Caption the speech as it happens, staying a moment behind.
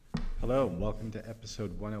Hello, welcome to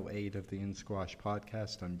episode 108 of the In Squash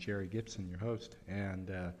podcast. I'm Jerry Gibson, your host.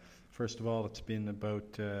 And first of all, it's been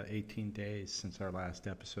about 18 days since our last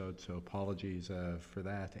episode, so apologies for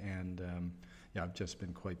that. And I've just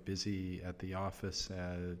been quite busy at the office,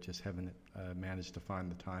 just haven't managed to find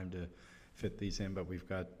the time to fit these in. But we've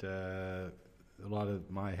got a lot of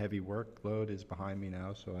my heavy workload is behind me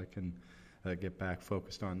now, so I can get back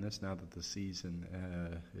focused on this now that the season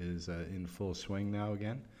is in full swing now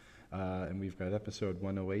again. And we've got episode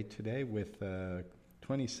 108 today with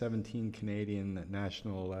 2017 Canadian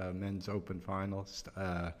National Men's Open finalist,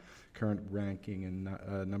 current ranking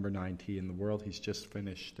and number 90 in the world. He's just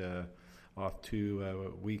finished off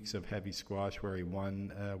 2 weeks of heavy squash where he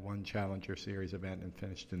won one Challenger Series event and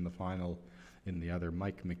finished in the final in the other.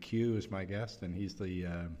 Mike McHugh is my guest, and he's the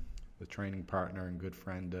training partner and good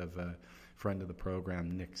friend of the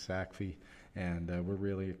program, Nick Sackvey. And we're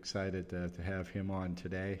really excited to have him on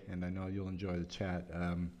today, and I know you'll enjoy the chat.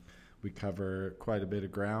 We cover quite a bit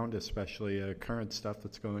of ground, especially current stuff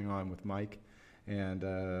that's going on with Mike. And,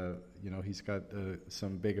 he's got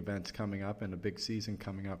some big events coming up and a big season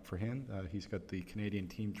coming up for him. He's got the Canadian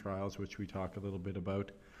team trials, which we talk a little bit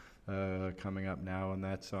about, coming up now, and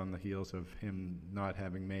that's on the heels of him not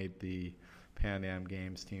having made the Pan Am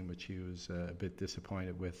Games team, which he was a bit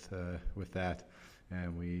disappointed with that.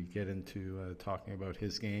 And we get into talking about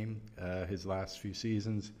his game, his last few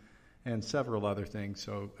seasons, and several other things.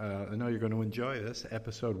 So I know you're going to enjoy this,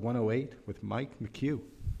 episode 108 with Mike McHugh.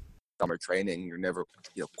 Summer training, you're never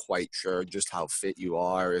quite sure just how fit you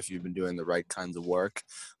are, if you've been doing the right kinds of work.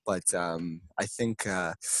 But I think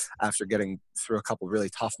after getting through a couple really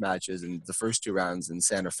tough matches in the first 2 rounds in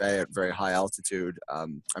Santa Fe at very high altitude,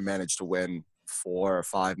 I managed to win 4 or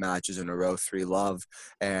 5 matches in a row, 3-love.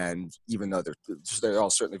 And even though they're all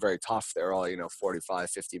certainly very tough, they're all 45,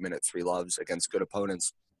 50-minute 3-loves against good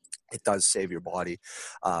opponents. It does save your body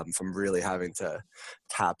from really having to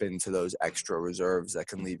tap into those extra reserves that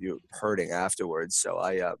can leave you hurting afterwards. So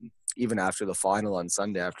I, even after the final on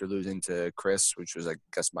Sunday, after losing to Chris, which was, I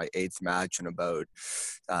guess, my 8th match in about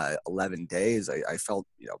 11 days, I felt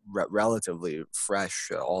relatively fresh,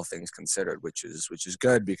 all things considered, which is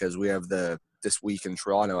good, because we have this week in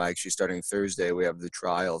Toronto, actually starting Thursday, we have the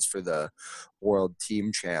trials for the World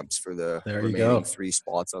Team Champs for the remaining 3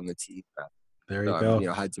 spots on the team. There you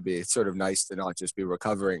go. Had to be. It's sort of nice to not just be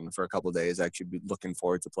recovering for a couple of days, actually be looking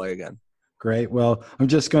forward to play again. Great. Well, I'm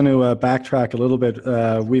just going to backtrack a little bit.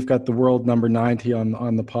 We've got the world number 90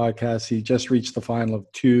 on the podcast. He just reached the final of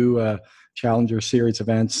 2 Challenger Series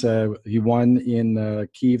events. He won in the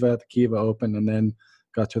Kiva Open, and then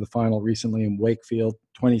got to the final recently in Wakefield,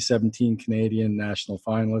 2017 Canadian national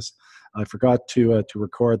finalist. I forgot to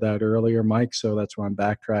record that earlier, Mike, so that's why I'm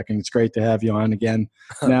backtracking. It's great to have you on again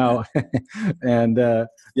now. And,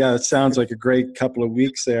 it sounds like a great couple of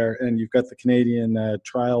weeks there, and you've got the Canadian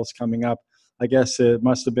trials coming up. I guess it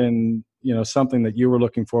must have been, something that you were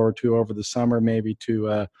looking forward to over the summer, maybe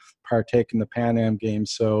to partake in the Pan Am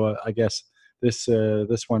Games. So I guess this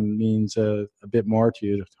one means a bit more to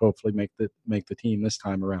you to hopefully make the team this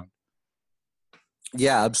time around.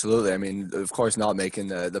 Yeah, absolutely. I mean, of course, not making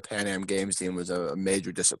the Pan Am Games team was a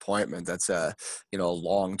major disappointment. That's a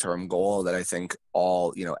long-term goal that I think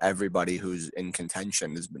everybody who's in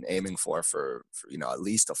contention has been aiming for at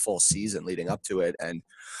least a full season leading up to it. And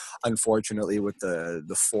unfortunately, with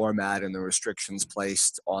the format and the restrictions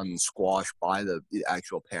placed on squash by the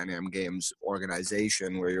actual Pan Am Games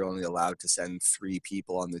organization, where you're only allowed to send 3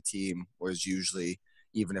 people on the team, whereas usually,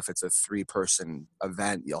 even if it's a 3-person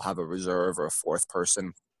event, you'll have a reserve or a 4th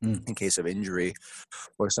person in case of injury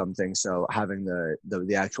or something. So having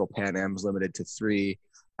the actual Pan Am's limited to 3,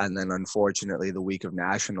 and then unfortunately the week of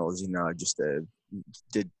nationals, just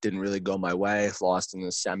didn't really go my way. Lost in the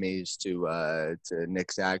semis to Nick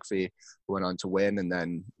Sackvey, who went on to win, and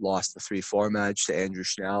then lost the 3-4 match to Andrew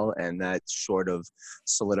Schnell, and that sort of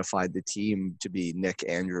solidified the team to be Nick,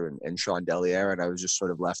 Andrew, and Sean Deliere, and I was just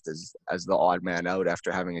sort of left as the odd man out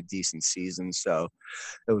after having a decent season. So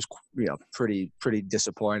it was pretty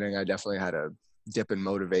disappointing. I definitely had a dip in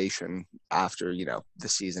motivation after the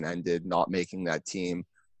season ended, not making that team,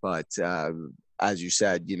 but as you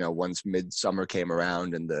said, once midsummer came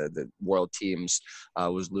around and the world teams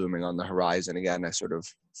was looming on the horizon again, I sort of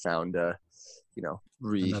found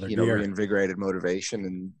reinvigorated motivation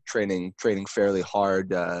and training fairly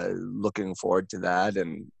hard, looking forward to that.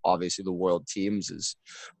 And obviously the world teams is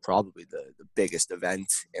probably the biggest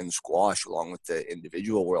event in squash, along with the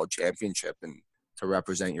individual world championship. And to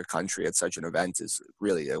represent your country at such an event is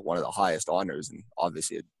really one of the highest honors, and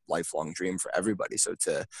obviously a lifelong dream for everybody. So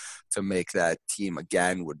to make that team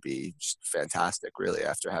again would be just fantastic, really,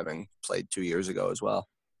 after having played 2 years ago as well.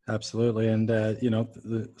 Absolutely, and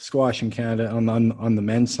the squash in Canada on the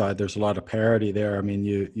men's side, there's a lot of parity there. I mean,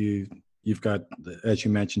 you've got, as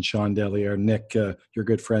you mentioned, Sean Dellier, Nick, your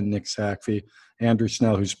good friend Nick Sackvey, Andrew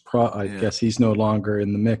Snell, who's I guess he's no longer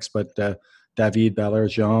in the mix, but David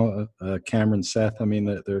Baillargeon, Cameron Seth. I mean,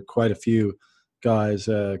 there are quite a few guys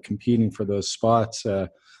competing for those spots.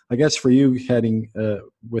 I guess for you heading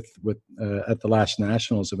with at the last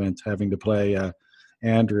nationals event, having to play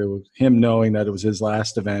Andrew, him knowing that it was his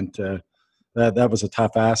last event, that was a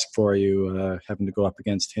tough ask for you, having to go up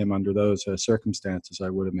against him under those circumstances, I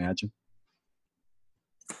would imagine.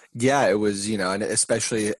 Yeah, it was, and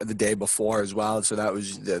especially the day before as well. So that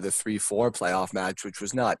was the 3-4 playoff match, which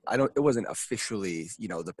was it wasn't officially,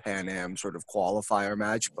 the Pan Am sort of qualifier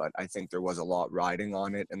match, but I think there was a lot riding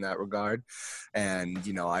on it in that regard. And,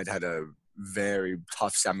 I'd had a very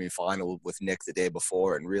tough semifinal with Nick the day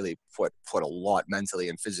before and really put a lot mentally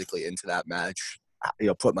and physically into that match.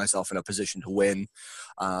 Put myself in a position to win.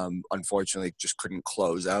 Unfortunately, just couldn't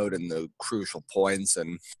close out in the crucial points.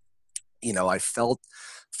 And, I felt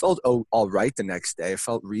all right the next day. I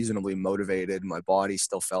felt reasonably motivated. My body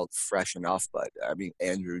still felt fresh enough, but I mean,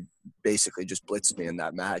 Andrew basically just blitzed me in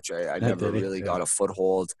that match. I never really got a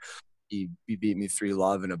foothold. He beat me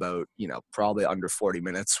 3-love in about, probably under 40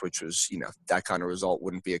 minutes, which was, that kind of result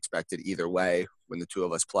wouldn't be expected either way when the two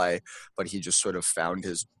of us play. But he just sort of found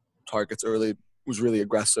his targets early, was really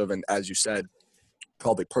aggressive. And as you said,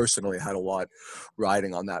 probably personally had a lot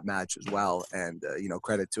riding on that match as well. And,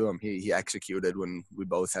 credit to him. He executed when we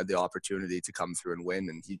both had the opportunity to come through and win.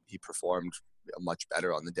 And he performed much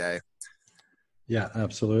better on the day. Yeah,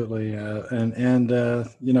 absolutely.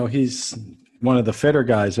 He's one of the fitter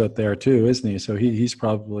guys out there too, isn't he? So he's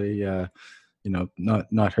probably,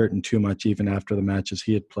 not hurting too much even after the matches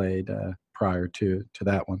he had played prior to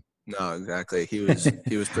that one. No, exactly. He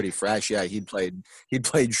was pretty fresh. Yeah, he'd played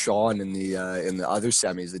Sean in the other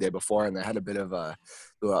semis the day before, and they had a bit of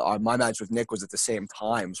my match with Nick was at the same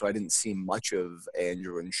time, so I didn't see much of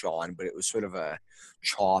Andrew and Sean, but it was sort of a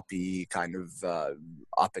choppy kind of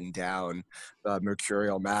up and down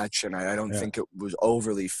mercurial match, and I don't think it was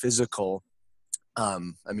overly physical.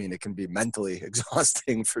 I mean, it can be mentally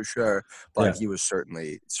exhausting for sure, but he was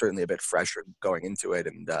certainly a bit fresher going into it,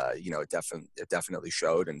 and it definitely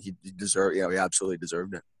showed, and he deserved, he absolutely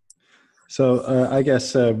deserved it. So I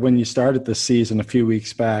guess when you started the season a few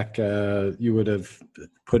weeks back, you would have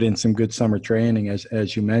put in some good summer training,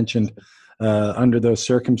 as you mentioned. Under those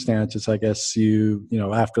circumstances, I guess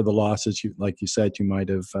after the losses, like you said, you might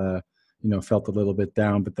have felt a little bit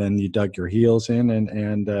down, but then you dug your heels in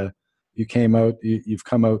and you came out. You've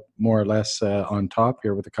come out more or less on top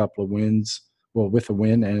here with a couple of wins. Well, with a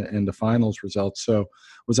win and the finals results. So,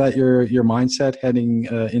 was that your mindset heading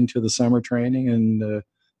into the summer training, and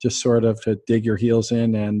just sort of to dig your heels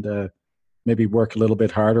in and maybe work a little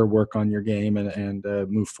bit harder, work on your game, and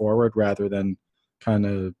move forward rather than kind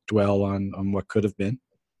of dwell on what could have been?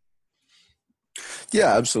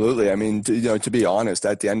 Yeah, absolutely. I mean, to be honest,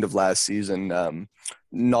 at the end of last season,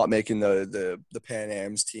 not making the Pan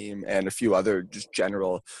Am's team and a few other just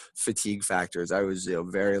general fatigue factors, I was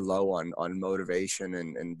very low on motivation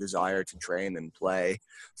and desire to train and play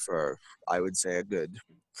for, I would say, a good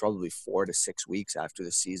probably 4 to 6 weeks after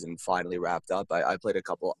the season finally wrapped up. I played a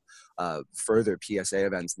couple further PSA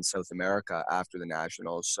events in South America after the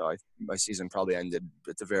Nationals, so my season probably ended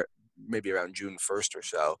at maybe around June 1st or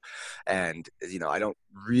so. And, I don't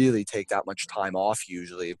really take that much time off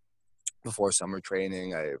usually before summer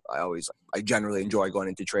training. I generally enjoy going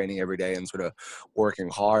into training every day and sort of working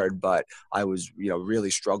hard, but I was, really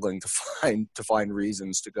struggling to find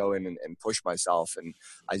reasons to go in and push myself. And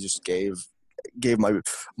I just gave my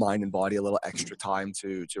mind and body a little extra time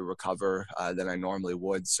to recover than I normally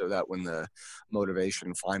would, so that when the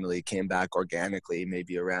motivation finally came back organically,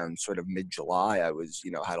 maybe around sort of mid-July, I was,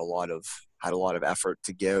 had a lot of effort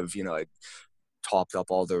to give. I topped up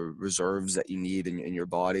all the reserves that you need in your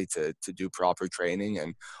body to do proper training,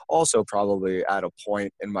 and also probably at a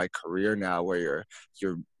point in my career now where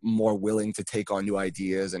you're more willing to take on new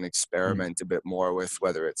ideas and experiment a bit more with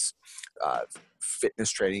whether it's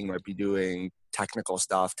fitness training, might be doing technical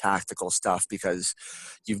stuff, tactical stuff, because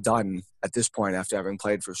you've done, at this point, after having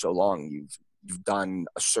played for so long, you've done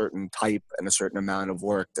a certain type and a certain amount of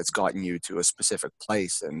work that's gotten you to a specific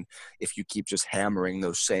place. And if you keep just hammering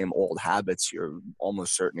those same old habits, you're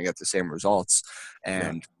almost certain to get the same results.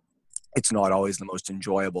 And it's not always the most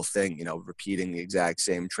enjoyable thing, repeating the exact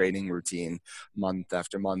same training routine month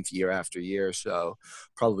after month, year after year. So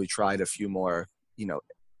probably tried a few more,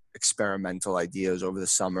 experimental ideas over the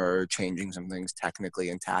summer, changing some things technically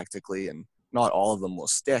and tactically, and not all of them will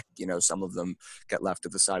stick. Some of them get left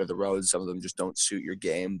at the side of the road. Some of them just don't suit your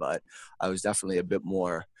game. But I was definitely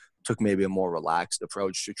took maybe a more relaxed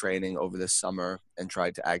approach to training over this summer and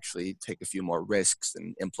tried to actually take a few more risks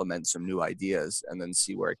and implement some new ideas and then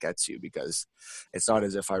see where it gets you, because it's not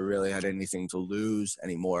as if I really had anything to lose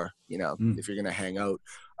anymore. If you're going to hang out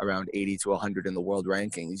around 80 to 100 in the world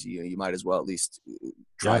rankings, you might as well at least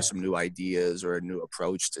try some new ideas or a new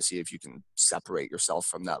approach to see if you can separate yourself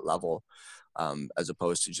from that level, as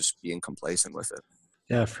opposed to just being complacent with it.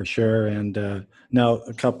 Yeah, for sure. And now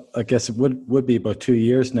I guess it would be about 2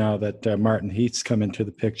 years now that Martin Heath's come into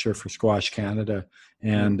the picture for Squash Canada.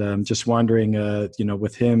 And just wondering,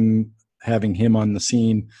 with having him on the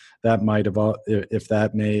scene, that might have, if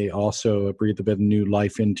that may also breathe a bit of new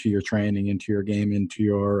life into your training, into your game, into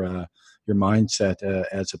your mindset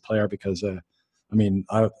as a player. Because,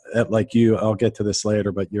 like you, I'll get to this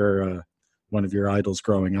later, but you're one of your idols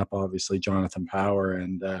growing up, obviously, Jonathan Power.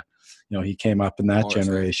 And, he came up in that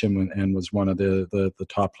generation and was one of the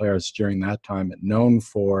top players during that time, known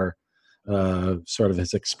for sort of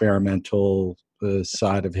his experimental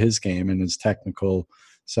side of his game and his technical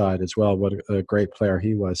side as well. What a great player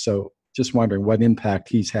he was. So just wondering what impact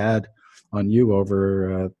he's had on you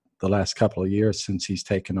over the last couple of years since he's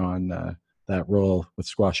taken on that role with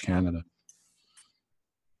Squash Canada.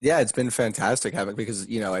 Yeah, it's been fantastic having, because,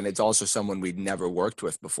 and it's also someone we'd never worked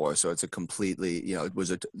with before. So it's a completely, it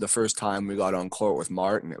was the first time we got on court with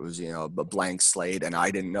Martin, it was, a blank slate, and I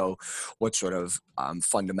didn't know what sort of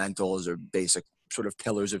fundamentals or basic sort of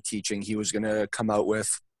pillars of teaching he was going to come out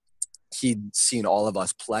with. He'd seen all of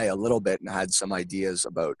us play a little bit and had some ideas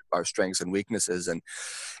about our strengths and weaknesses. And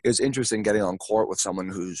it was interesting getting on court with someone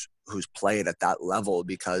who's played at that level,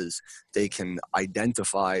 because they can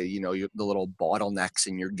identify, the little bottlenecks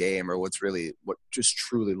in your game, or what just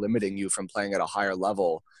truly limiting you from playing at a higher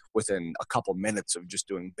level within a couple minutes of just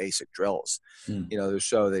doing basic drills.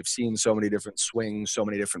 So they've seen so many different swings, so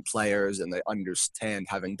many different players, and they understand,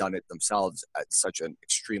 having done it themselves at such an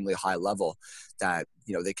extremely high level, that,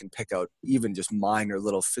 they can pick out even just minor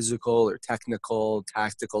little physical or technical,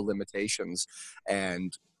 tactical limitations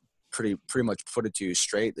and pretty much put it to you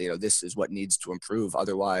straight. This is what needs to improve.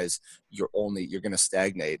 Otherwise, you're going to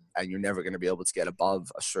stagnate, and you're never going to be able to get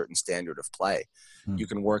above a certain standard of play. You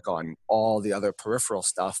can work on all the other peripheral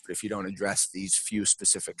stuff, but if you don't address these few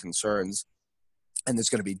specific concerns, and there's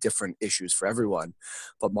going to be different issues for everyone,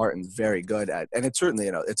 but Martin's very good at, and it's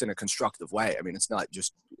certainly, it's in a constructive way. I mean, it's not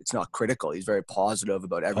critical. He's very positive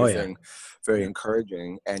about everything, very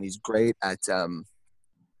encouraging, and he's great at,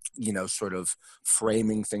 sort of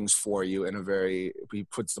framing things for you he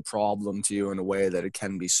puts the problem to you in a way that it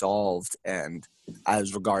can be solved. And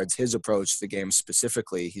as regards his approach to the game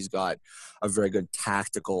specifically, he's got a very good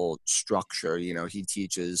tactical structure. He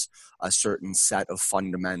teaches a certain set of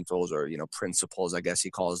fundamentals, or, principles, I guess he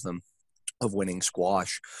calls them, of winning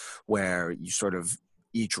squash, where you sort of,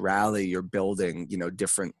 each rally you're building,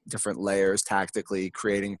 different layers tactically,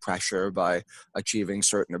 creating pressure by achieving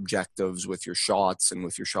certain objectives with your shots and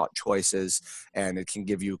with your shot choices. And it can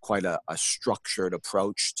give you quite a structured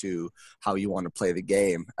approach to how you want to play the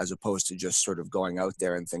game, as opposed to just sort of going out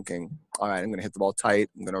there and thinking, all right, I'm going to hit the ball tight,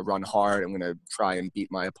 I'm going to run hard, I'm going to try and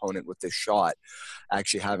beat my opponent with this shot.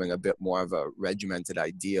 Actually having a bit more of a regimented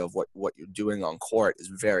idea of what you're doing on court is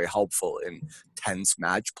very helpful in tense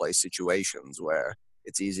match play situations, where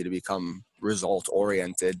it's easy to become result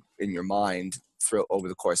oriented in your mind over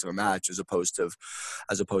the course of a match, as opposed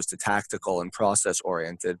to tactical and process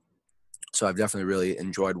oriented. So I've definitely really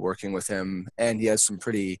enjoyed working with him, and he has some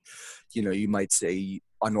pretty, you might say,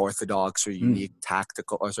 unorthodox or unique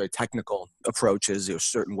technical approaches. There's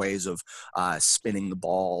certain ways of spinning the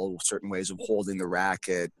ball, certain ways of holding the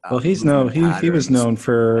racket. Well, he was known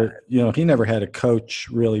for, he never had a coach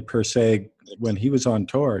really per se. When he was on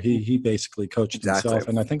tour, he basically coached himself,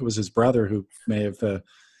 and I think it was his brother who may have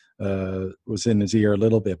was in his ear a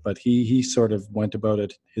little bit, but he sort of went about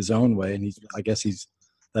it his own way, and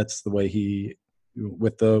that's the way he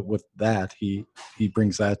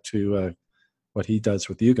brings that to what he does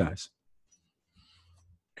with you guys.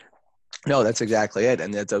 No, that's exactly it.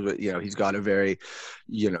 And that's, he's got a very,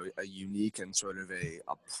 a unique and sort of a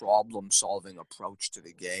problem solving approach to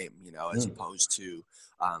the game, as opposed to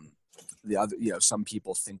the other, some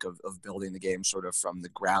people think of building the game sort of from the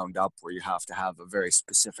ground up, where you have to have a very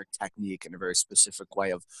specific technique and a very specific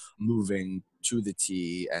way of moving to the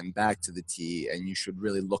tee and back to the tee. And you should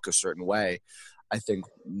really look a certain way. I think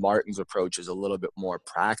Martin's approach is a little bit more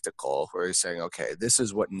practical, where he's saying, okay, this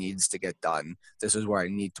is what needs to get done. This is where I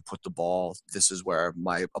need to put the ball. This is where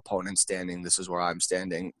my opponent's standing. This is where I'm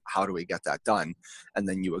standing. How do we get that done? And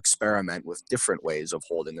then you experiment with different ways of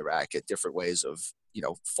holding the racket, different ways of,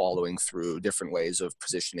 following through, different ways of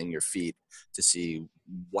positioning your feet to see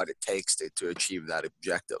what it takes to achieve that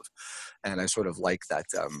objective. And I sort of like that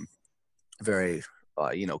very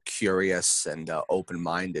curious and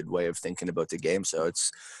open-minded way of thinking about the game. So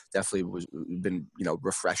it's definitely been,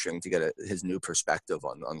 refreshing to get his new perspective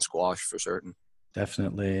on squash for certain.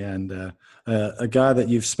 Definitely. And a guy that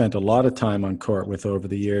you've spent a lot of time on court with over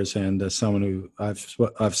the years, and someone who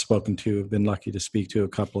I've spoken to, been lucky to speak to a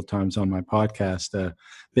couple of times on my podcast,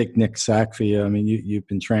 big Nick Sackvey. I mean, you've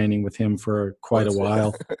been training with him for quite a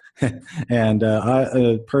while. And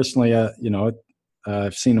I personally,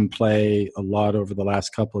 I've seen him play a lot over the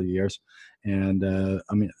last couple of years. And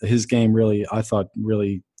his game I thought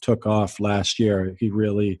really took off last year. He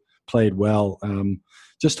really played well.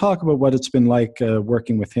 Just talk about what it's been like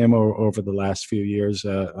working with him over the last few years.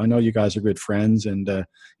 I know you guys are good friends, and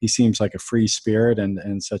he seems like a free spirit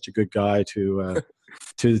and such a good guy to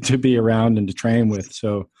be around and to train with.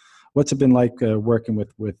 So what's it been like working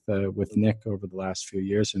with Nick over the last few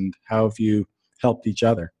years, and how have you helped each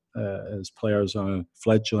other as players on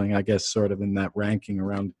fledgling, I guess, sort of in that ranking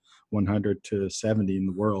around 100 to 70 in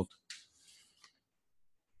the world?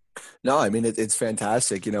 No, I mean, it's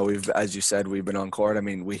fantastic. As you said, we've been on court. I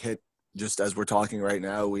mean, we hit, just as we're talking right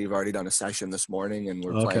now, we've already done a session this morning, and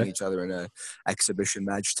we're playing each other in an exhibition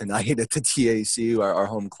match tonight at the TAC, our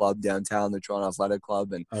home club downtown, the Toronto Athletic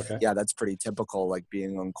Club. And yeah, that's pretty typical, like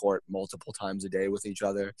being on court multiple times a day with each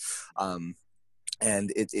other.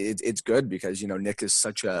 And it's good because, Nick is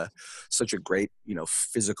such a great,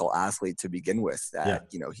 physical athlete to begin with, that,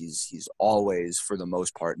 he's always, for the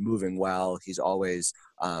most part, moving well. He's always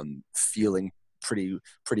feeling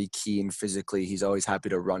pretty keen physically. He's always happy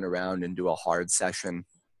to run around and do a hard session,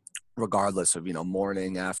 regardless of,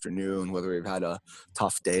 morning, afternoon, whether we've had a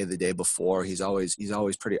tough day the day before. He's always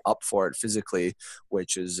pretty up for it physically,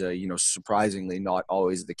 which is, surprisingly not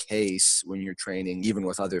always the case when you're training, even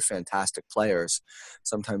with other fantastic players.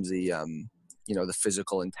 Sometimes the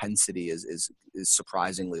physical intensity is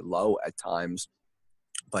surprisingly low at times.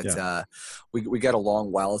 But we get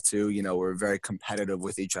along well too. We're very competitive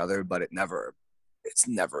with each other, but it's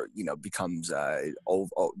never, becomes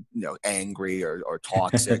angry or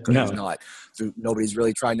toxic. Or no. Nobody's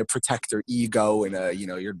really trying to protect their ego, and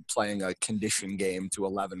you're playing a condition game to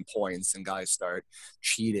 11 points and guys start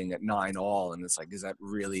cheating at 9-all, and it's like, is that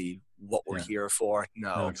really what we're here for?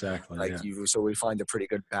 No, exactly. So we find a pretty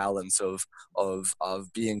good balance of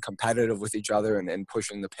being competitive with each other and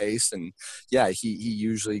pushing the pace. And he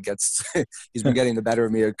usually gets he's been getting the better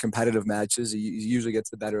of me at competitive matches. He usually gets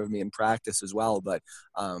the better of me in practice as well. But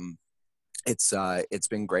it's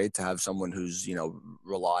been great to have someone who's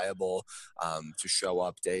reliable, to show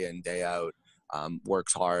up day in, day out.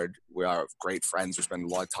 Works hard. We are great friends. We spend a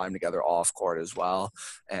lot of time together off court as well.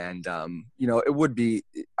 And, it would be,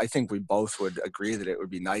 I think we both would agree that it would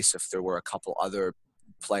be nice if there were a couple other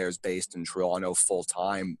players based in Toronto full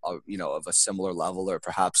time, of a similar level or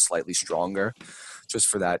perhaps slightly stronger, just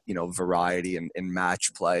for that, variety in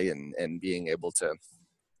match play and being able to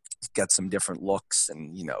get some different looks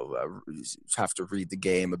and, have to read the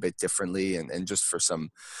game a bit differently and just for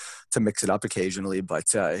to mix it up occasionally. But,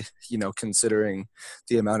 considering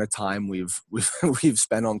the amount of time we've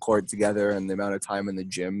spent on court together and the amount of time in the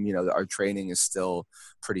gym, our training is still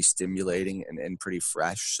pretty stimulating and pretty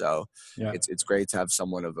fresh. So it's great to have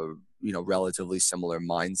someone of a, relatively similar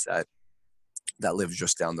mindset that lives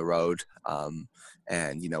just down the road.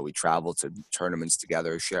 And, we travel to tournaments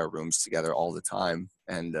together, share rooms together all the time.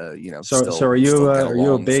 And, so are you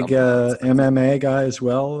a big MMA guy as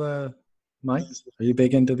well, Mike? Are you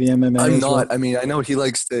big into the MMA? I'm not. Well? I mean, I know he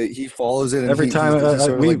follows it. And every time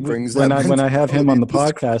when I have him on the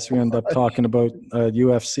podcast, we end up talking about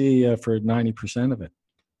UFC for 90% of it.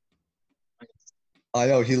 I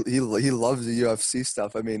know he loves the UFC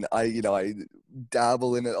stuff. I mean, I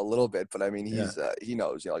dabble in it a little bit, but I mean, Yeah, he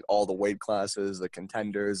knows, like all the weight classes, the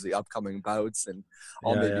contenders, the upcoming bouts, and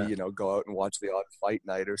I'll yeah, maybe yeah. go out and watch the odd fight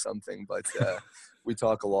night or something. But we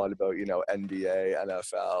talk a lot about NBA,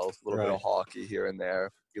 NFL, a little bit of Right. hockey here and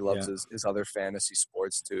there. He loves Yeah. his other fantasy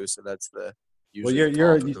sports too, so that's the Well, usually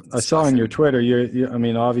the topic of I saw on your discussion. Twitter, I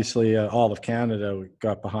mean, obviously, all of Canada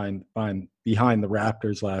got behind the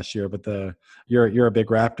Raptors last year, but you're a big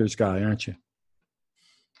Raptors guy, aren't you?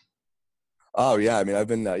 Oh yeah, I mean, I've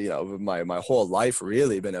been my whole life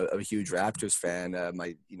really been a huge Raptors fan.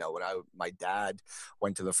 My dad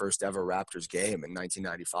went to the first ever Raptors game in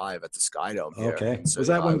 1995 at the Skydome here, Okay. and so Was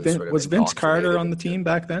that I when was sort of Was Vince Carter indoctrinated on the into. team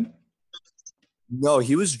back then? No,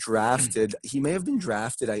 he was drafted. He may have been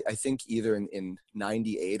drafted. I think either in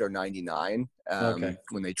 '98 or '99 Okay.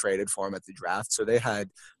 when they traded for him at the draft. So they had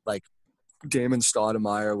like Damon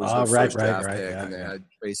Stoudemire was Oh, their right, first right, draft right. pick, Yeah, and they yeah. had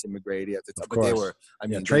Tracy McGrady at the Of top. But they course. were, I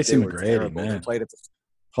Yeah, mean, Tracy they were McGrady, terrible. They man, played at the.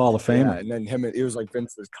 Hall of Yeah, Famer. and then he was like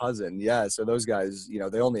Vince's cousin. Yeah, so those guys,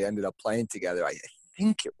 they only ended up playing together. I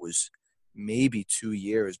think it was maybe 2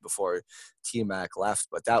 years before T Mac left,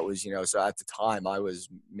 but that was, so at the time I was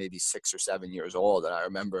maybe 6 or 7 years old, and I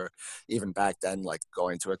remember even back then, like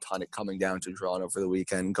going to a ton of coming down to Toronto for the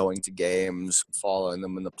weekend, going to games, following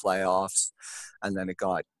them in the playoffs, and then it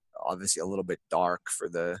got obviously a little bit dark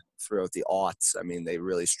throughout the aughts. I mean, they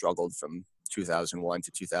really struggled from 2001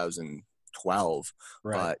 to 2012,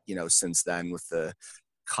 Right. but since then with the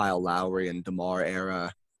Kyle Lowry and DeMar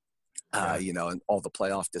era, Yeah. and all the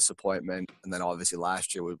playoff disappointment, and then obviously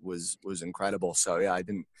last year was incredible. So yeah, I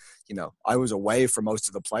didn't, I was away for most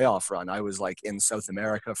of the playoff run. I was like in South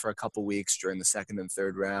America for a couple weeks during the second and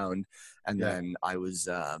third round, and Yeah. then I was.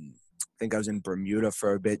 I think I was in Bermuda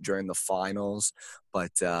for a bit during the finals,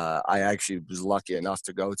 but I actually was lucky enough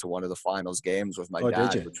to go to one of the finals games with my Oh, did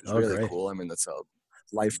dad, you? which was Oh, really great. cool. I mean, that's a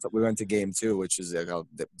life that we went to game two, which is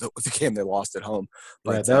the game they lost at home.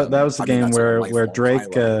 Yeah, But that was the I mean, game that's like a where lifelong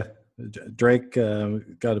highlight. Drake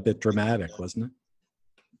got a bit dramatic, wasn't it?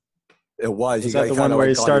 It was. Was He that got he the kind one of where like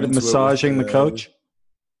he got started into it with massaging the the. coach?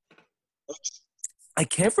 I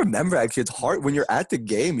can't remember actually. It's hard when you're at the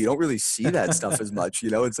game. You don't really see that stuff as much.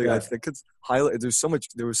 It's like I Yeah, think it's highlight. There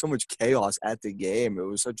was so much chaos at the game. It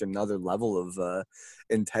was such another level of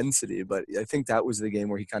intensity. But I think that was the game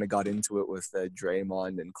where he kind of got into it with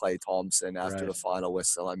Draymond and Klay Thompson after right. the final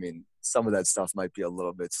whistle. I mean, some of that stuff might be a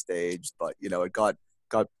little bit staged, but it got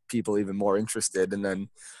people even more interested. And then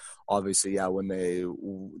obviously, yeah, when they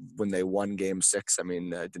won Game 6, I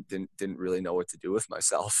mean, didn't really know what to do with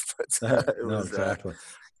myself. But it No, was, exactly.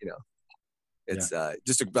 you know, Yeah.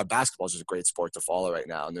 it's basketball is just a great sport to follow right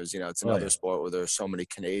now, and there's it's Oh, another yeah. sport where there's so many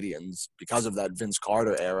Canadians because of that Vince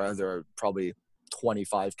Carter era. There are probably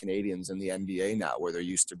 25 Canadians in the NBA now, where there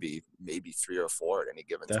used to be maybe 3 or 4 at any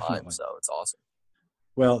given time. Definitely. So it's awesome.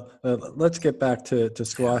 Well, let's get back to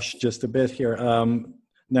squash just a bit here.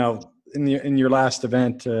 Now, in your last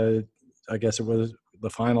event, I guess it was the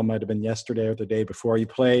final might have been yesterday or the day before. You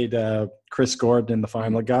played Chris Gordon in the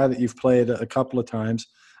final, a guy that you've played a couple of times.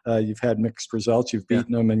 You've had mixed results. You've Yeah.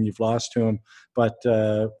 beaten him and you've lost to him. But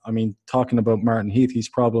I mean, talking about Martin Heath, he's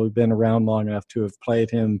probably been around long enough to have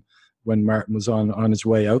played him when Martin was on his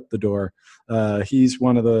way out the door. He's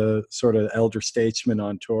one of the sort of elder statesmen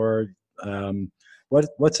on tour.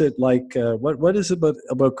 What's it like? What is it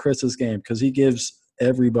about Chris's game? Because he gives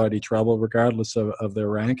everybody trouble, regardless of their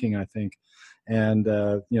ranking, I think. And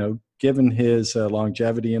given his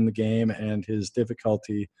longevity in the game and his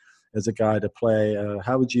difficulty as a guy to play,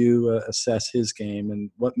 how would you assess his game, and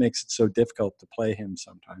what makes it so difficult to play him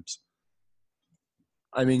sometimes?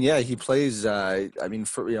 I mean, yeah, he plays. I mean,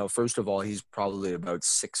 first of all, he's probably about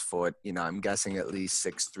 6 foot. I'm guessing at least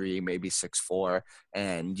 6'3", maybe 6'4",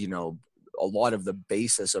 and a lot of the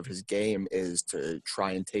basis of his game is to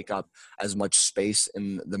try and take up as much space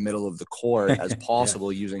in the middle of the court as Yeah.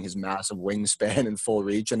 possible using his massive wingspan and full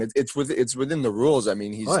reach. And it's within the rules. I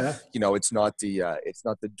mean, Oh he's yeah. it's not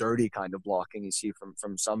the dirty kind of blocking you see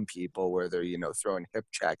from some people where they're throwing hip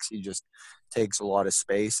checks. He just takes a lot of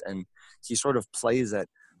space, and he sort of plays at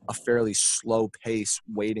a fairly slow pace,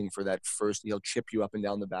 waiting for that first. He'll chip you up and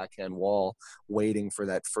down the backhand wall, waiting for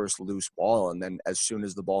that first loose ball. And then as soon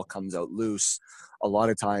as the ball comes out loose, a lot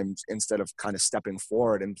of times, instead of kind of stepping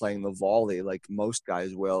forward and playing the volley like most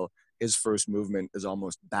guys will, his first movement is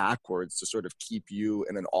almost backwards to sort of keep you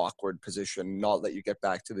in an awkward position, not let you get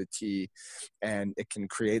back to the tee. And it can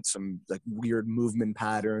create some like weird movement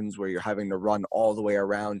patterns where you're having to run all the way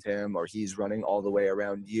around him or he's running all the way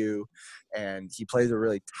around you. And he plays a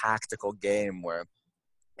really tactical game where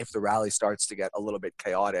if the rally starts to get a little bit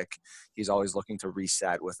chaotic, he's always looking to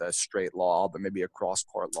reset with a straight lob or maybe a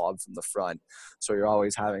cross-court lob from the front. So you're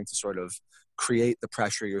always having to sort of create the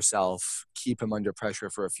pressure yourself, keep him under pressure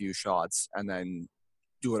for a few shots, and then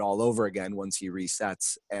do it all over again once he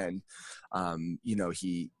resets. And,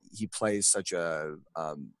 he plays such a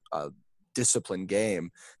disciplined game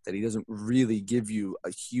that he doesn't really give you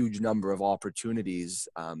a huge number of opportunities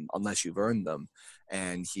unless you've earned them.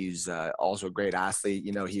 And he's also a great athlete.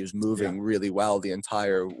 He was moving really well the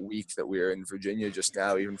entire week that we were in Virginia just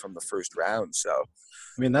now, even from the first round. So,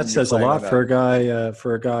 I mean, that says a lot for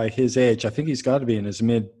a guy his age. I think he's got to be in his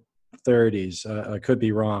mid 30s. I could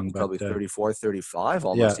be wrong, but probably 34, 35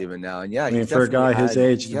 almost even now. And I mean, for a guy his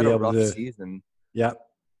age to be able to, season.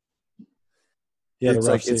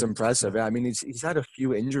 It's impressive. I mean, he's had a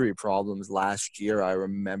few injury problems last year. I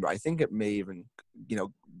remember. I think it may even,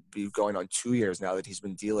 be going on 2 years now that he's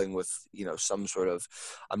been dealing with, some sort of.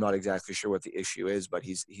 I'm not exactly sure what the issue is, but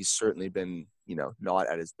he's certainly been, not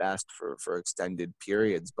at his best for extended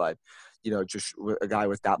periods. But, just a guy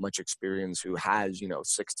with that much experience who has,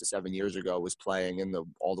 6 to 7 years ago was playing in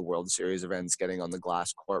all the World Series events, getting on the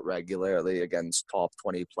glass court regularly against top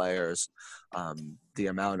 20 players. The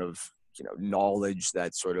amount of knowledge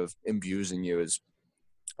that sort of imbues in you is,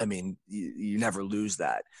 I mean, you never lose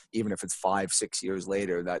that. Even if it's 5-6 years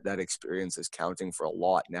later, that experience is counting for a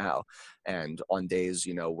lot now. And on days,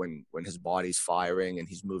 when his body's firing and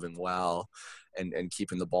he's moving well and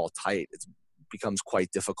keeping the ball tight, it becomes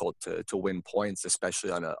quite difficult to win points,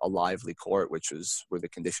 especially on a lively court, which were the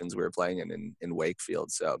conditions we were playing in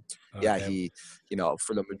Wakefield. So, he,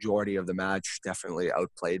 for the majority of the match, definitely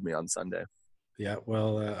outplayed me on Sunday. Yeah,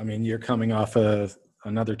 well, I mean, you're coming off of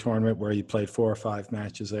another tournament where you played 4 or 5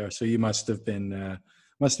 matches there, so you must have been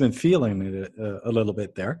feeling it a little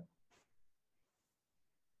bit there.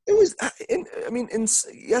 It was,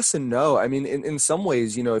 yes and no. I mean, in some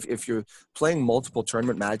ways, if you're playing multiple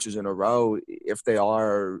tournament matches in a row, if they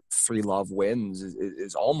are 3 love wins,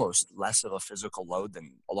 is almost less of a physical load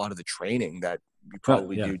than a lot of the training that you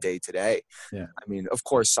probably do day to day. Yeah. I mean, of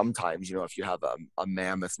course, sometimes, if you have a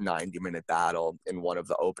mammoth 90-minute battle in one of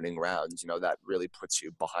the opening rounds, that really puts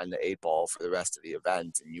you behind the 8 ball for the rest of the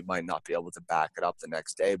event, and you might not be able to back it up the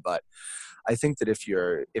next day. But I think that if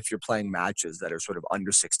you're playing matches that are sort of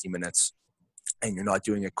under 60 minutes and you're not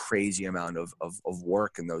doing a crazy amount of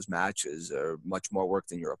work in those matches, or much more work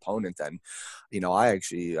than your opponent, then, I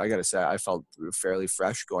got to say, I felt fairly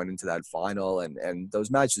fresh going into that final, and those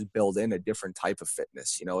matches build in a different type of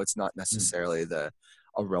fitness. It's not necessarily the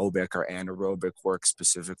aerobic or anaerobic work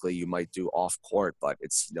specifically you might do off court, but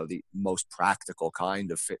it's, the most practical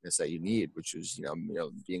kind of fitness that you need, which is,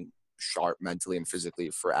 being sharp mentally and physically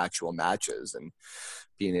for actual matches, and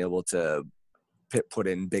being able to put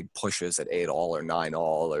in big pushes at 8 all or 9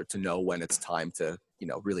 all, or to know when it's time to,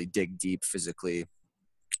 really dig deep physically.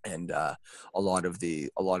 And a lot of the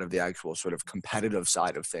actual sort of competitive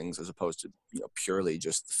side of things, as opposed to, purely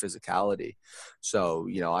just physicality. So,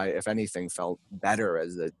 I, if anything, felt better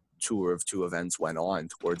as the tour of 2 events went on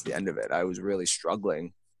towards the end of it. I was really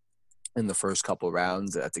struggling in the first couple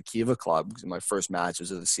rounds at the Kiva Club, because my first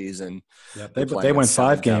matches of the season. Yeah, they went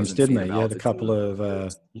 5 games, didn't they? You had a couple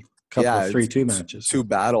of 3-2 matches. 2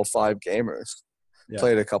 battle 5 gamers. Yeah.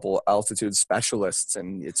 Played a couple altitude specialists,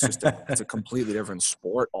 and it's just it's a completely different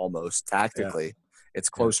sport almost tactically. Yeah. It's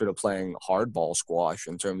closer to playing hardball squash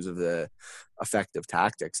in terms of the effective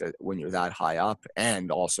tactics when you're that high up, and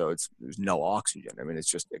also there's no oxygen. I mean, it's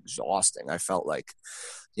just exhausting. I felt like,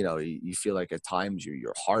 you feel like at times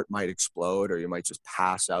your heart might explode, or you might just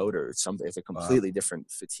pass out, or something. It's a completely different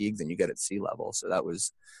fatigue than you get at sea level. So that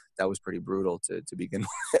was pretty brutal to begin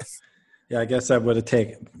with. Yeah, I guess that would have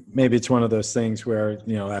taken. Maybe it's one of those things where,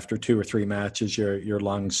 after 2 or 3 matches, your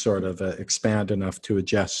lungs sort of expand enough to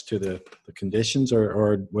adjust to the conditions,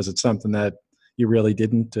 or was it something that you really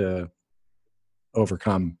didn't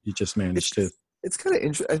overcome? You just managed to. It's kind of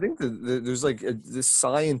interesting. I think there's like this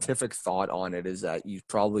scientific thought on it, is that you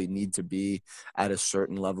probably need to be at a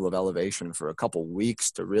certain level of elevation for a couple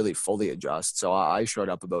weeks to really fully adjust. So I showed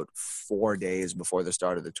up about 4 days before the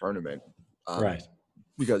start of the tournament, right?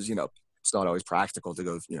 Because it's not always practical to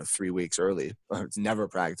go 3 weeks early. It's never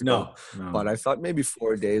practical. No. But I thought maybe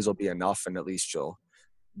 4 days will be enough, and at least you'll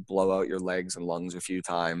blow out your legs and lungs a few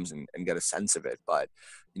times and get a sense of it. But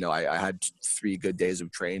I had 3 good days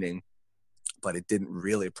of training, but it didn't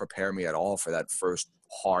really prepare me at all for that first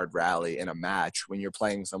hard rally in a match when you're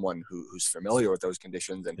playing someone who's familiar with those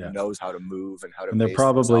conditions and who knows how to move and how to. And they're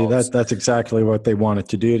probably that's exactly what they wanted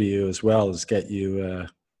to do to you as well, is get you,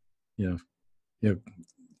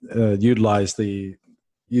 utilize the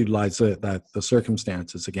utilize the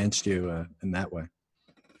circumstances against you in that way.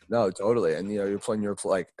 No, totally. And, you're playing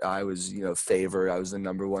like I was, favored. I was the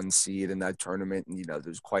number one seed in that tournament. And,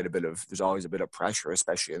 there's always a bit of pressure,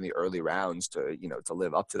 especially in the early rounds to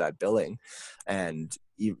live up to that billing. And,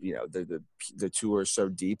 the tour is so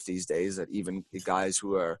deep these days that even the guys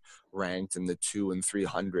who are ranked in the 200s and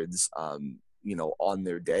 300s, on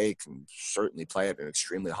their day can certainly play at an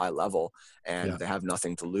extremely high level, and they have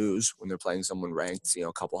nothing to lose when they're playing someone ranked,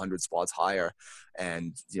 a couple hundred spots higher.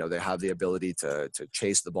 And, they have the ability to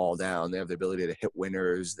chase the ball down. They have the ability to hit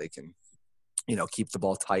winners. They can, keep the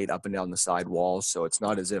ball tight up and down the side walls. So it's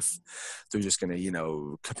not as if they're just going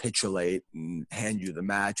to, capitulate and hand you the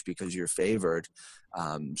match because you're favored.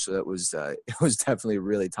 So it was definitely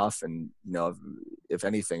really tough. And, if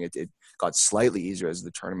anything, it got slightly easier as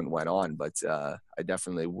the tournament went on, but I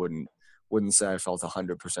definitely wouldn't say I felt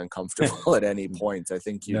 100% comfortable at any point. I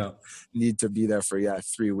think you need to be there for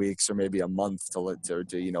 3 weeks or maybe a month to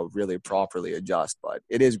really properly adjust. But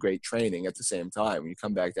it is great training at the same time. When you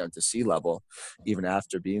come back down to sea level, even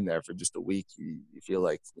after being there for just a week, you feel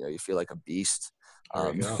like a beast.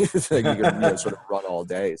 Like you can sort of run all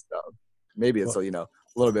day. So maybe it's a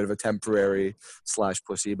little bit of a temporary /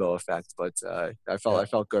 placebo effect, but I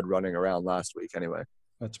felt good running around last week anyway.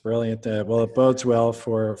 That's brilliant. Well, it bodes well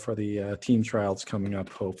for the team trials coming up,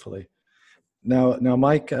 hopefully. Now,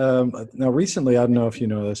 Mike, recently, I don't know if you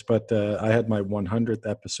know this, but I had my 100th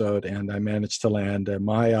episode, and I managed to land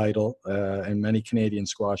my idol and many Canadian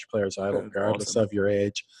squash players' idol, regardless of your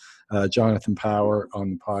age, Jonathan Power,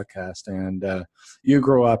 on the podcast. And you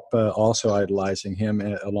grew up also idolizing him,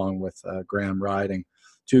 along with Graham Riding,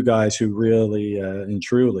 two guys who really and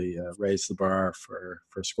truly raised the bar for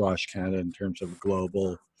Squash Canada in terms of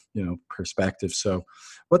global, perspective. So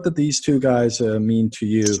what did these two guys mean to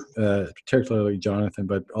you, particularly Jonathan,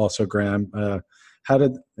 but also Graham?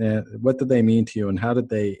 What did they mean to you, and how did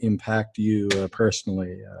they impact you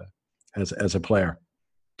personally as a player?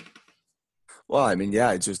 Well, I mean,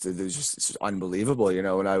 it's just unbelievable.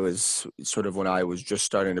 When I was just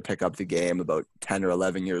starting to pick up the game, about 10 or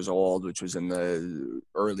 11 years old, which was in the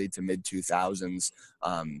early to mid 2000s,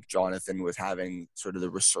 Jonathan was having sort of the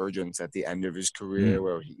resurgence at the end of his career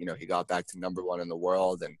where, he got back to number one in the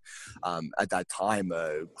world. And at that time,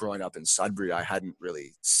 growing up in Sudbury, I hadn't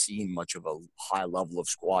really seen much of a high level of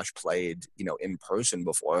squash played, in person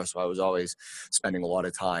before. So I was always spending a lot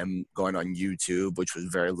of time going on YouTube, which was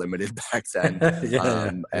very limited back then.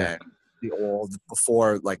 And the old,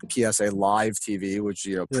 before like PSA Live TV, which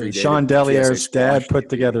predated Sean Delier's dad put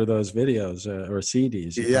together those videos or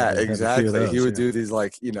CDs. Yeah, exactly. He would do these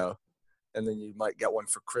and then you might get one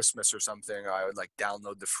for Christmas or something. I would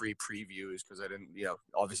download the free previews because I didn't,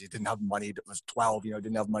 obviously didn't have money. It was 12,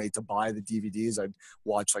 didn't have money to buy the DVDs. I'd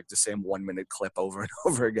watch the same 1 minute clip over and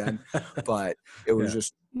over again. But it was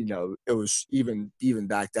just, it was even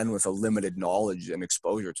back then with a limited knowledge and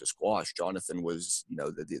exposure to squash. Jonathan was,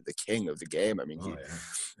 the king of the game. I mean,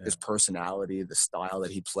 his personality, the style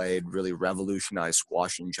that he played really revolutionized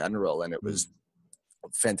squash in general. And it was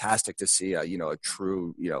fantastic to see a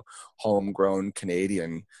true homegrown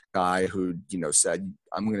Canadian guy who said,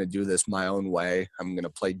 I'm going to do this my own way. I'm going to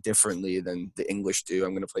play differently than the English do.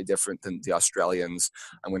 I'm going to play different than the Australians.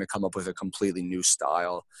 I'm going to come up with a completely new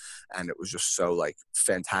style. And it was just so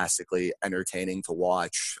fantastically entertaining to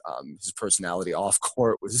watch. His personality off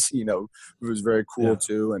court was it was very cool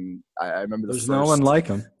too. And I remember there's no one like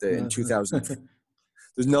him in 2000.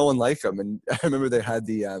 There's no one like him. And I remember they had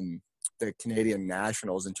the Canadian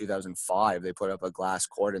Nationals in 2005. They put up a glass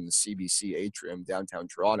court in the CBC Atrium downtown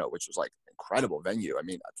Toronto, which was an incredible venue. I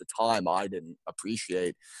mean, at the time, I didn't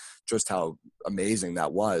appreciate just how amazing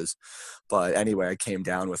that was. But anyway, I came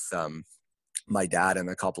down with my dad and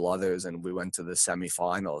a couple others, and we went to the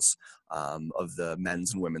semifinals of the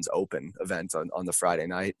men's and women's open event on the Friday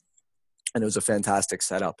night. And it was a fantastic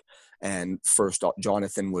setup. And first,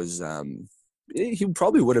 Jonathan was he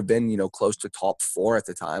probably would have been, close to top 4 at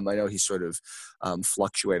the time. I know he sort of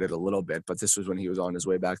fluctuated a little bit, but this was when he was on his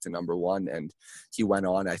way back to number 1. And he went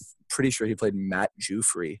on, I'm pretty sure he played Matt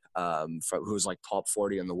Jufrey, who was top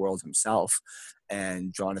 40 in the world himself.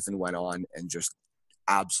 And Jonathan went on and just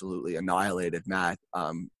absolutely annihilated Matt,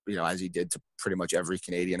 as he did to pretty much every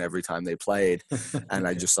Canadian every time they played. And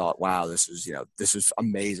I just thought, wow, this is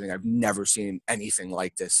amazing. I've never seen anything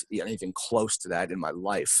like this, anything close to that in my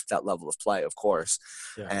life, that level of play, of course.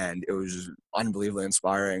 Yeah. And it was unbelievably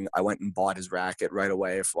inspiring. I went and bought his racket right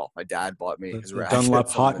away. My dad bought me his racket. Dunlop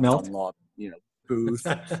Hot Melt? Dunlop, booth,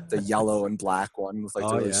 the yellow and black one with the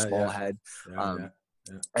really small head.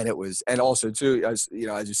 And it was, and also too, as you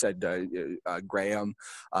know, as you said, Graham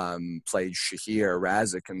played Shahir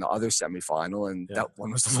Razik in the other semifinal, and that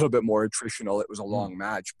one was a little bit more attritional. It was a long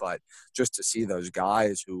match, but just to see those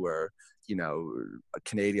guys who were, you know,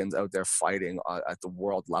 Canadians out there fighting at the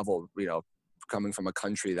world level, you know, coming from a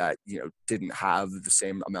country that, you know, didn't have the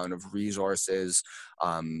same amount of resources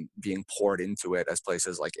being poured into it as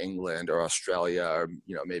places like England or Australia, or,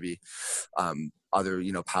 you know, maybe other,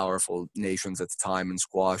 you know, powerful nations at the time in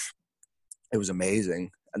squash. It was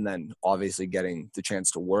amazing. And then obviously getting the chance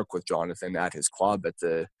to work with Jonathan at his club at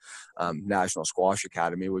the National Squash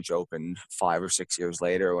Academy, which opened 5 or 6 years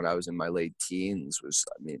later when I was in my late teens, was,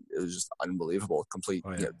 I mean, it was just unbelievable. Complete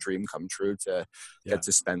you know, dream come true to get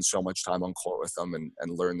to spend so much time on court with him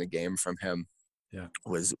and learn the game from him.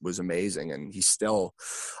 Was amazing. And he's still,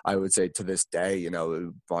 I would say to this day, you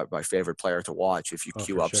know, my favorite player to watch. If you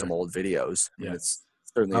queue up some old videos, I mean, it's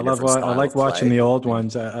certainly I like watching the old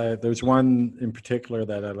ones. There's one in particular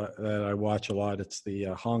that I watch a lot. It's the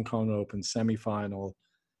Hong Kong Open semifinal. I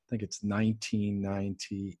think it's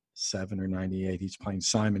 1997 or 98. He's playing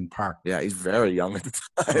Simon Park. Yeah, he's very young at the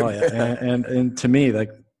time. And to me,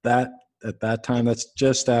 like that at that time, that's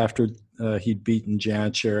just after he'd beaten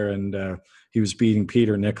Jancher, and he was beating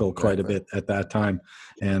Peter Nicol quite a bit at that time.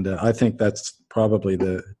 And I think that's probably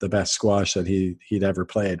the best squash that he'd ever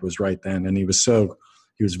played was right then. And he was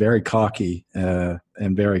very cocky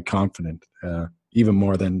and very confident, even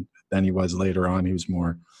more than he was later on. He was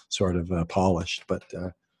more sort of polished, but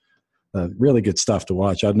really good stuff to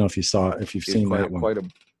watch. I don't know if you've seen that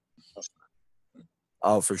one.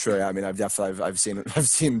 Oh, for sure. I mean, I've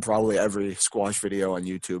seen probably every squash video on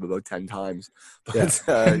YouTube about 10 times. But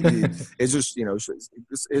it's just, you know,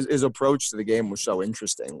 his approach to the game was so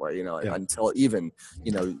interesting. Where, you know, until even,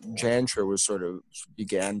 you know, Jancher was sort of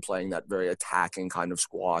began playing that very attacking kind of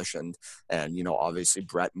squash, and you know, obviously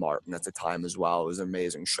Brett Martin at the time as well was an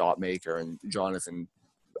amazing shot maker, and Jonathan,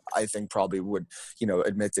 I think, probably would, you know,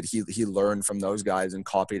 admit that he learned from those guys and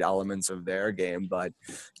copied elements of their game. But,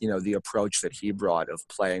 you know, the approach that he brought of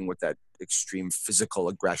playing with that extreme physical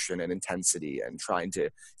aggression and intensity and trying to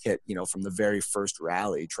hit, you know, from the very first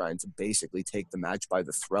rally, trying to basically take the match by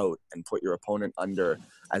the throat and put your opponent under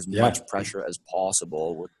as much pressure as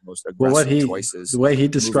possible with the most aggressive choices. The way he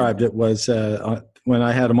described it was when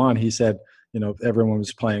I had him on, he said, you know, everyone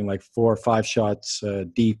was playing like 4 or 5 shots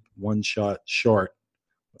deep, 1 shot short.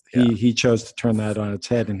 He chose to turn that on its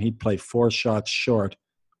head, and he'd play 4 shots short,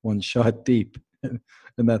 1 shot deep, and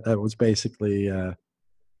that was basically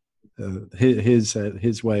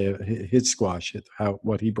his way of his squash,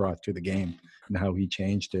 what he brought to the game and how he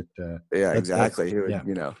changed it. Exactly. He would,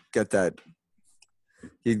 you know,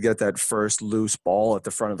 he'd get that first loose ball at the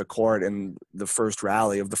front of the court in the first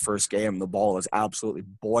rally of the first game. The ball is absolutely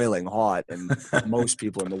boiling hot, and most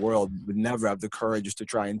people in the world would never have the courage to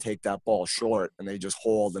try and take that ball short, and they just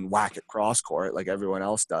hold and whack it cross court like everyone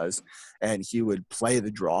else does. And he would play the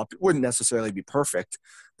drop. It wouldn't necessarily be perfect,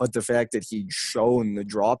 but the fact that he'd shown the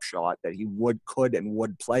drop shot that he could and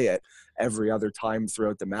would play it every other time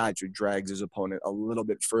throughout the match, it drags his opponent a little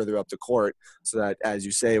bit further up the court, so that, as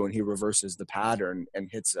you say, when he reverses the pattern and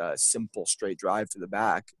hits a simple straight drive to the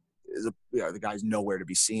back, the guy's nowhere to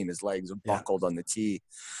be seen. His legs are buckled on the tee,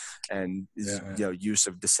 and his you know, use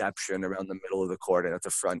of deception around the middle of the court and at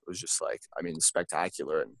the front was just like, I mean,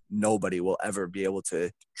 spectacular. And nobody will ever be able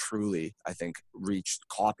to truly, I think,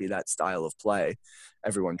 copy that style of play.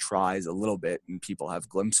 Everyone tries a little bit, and people have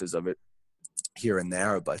glimpses of it here and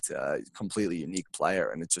there, but completely unique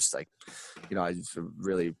player. And it's just like, you know, I just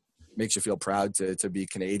really makes you feel proud to be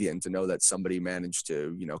Canadian, to know that somebody managed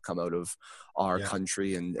to, you know, come out of our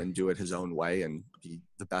country and do it his own way and be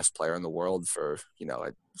the best player in the world for, you know,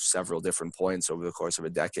 at several different points over the course of a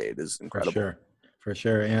decade is incredible. For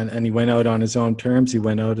sure. And he went out on his own terms. He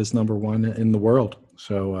went out as number 1 in the world.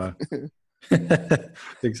 So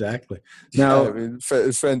exactly. Now, I mean,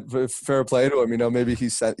 fair play to him. You know, maybe he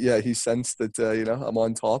sensed that you know, I'm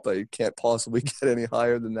on top. I can't possibly get any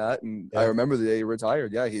higher than that. And I remember the day he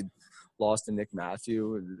retired. Yeah, he'd lost to Nick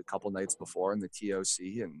Matthew a couple nights before in the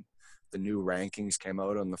TOC, and the new rankings came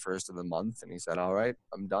out on the first of the month, and he said, "All right,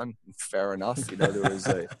 I'm done." Fair enough. You know, there was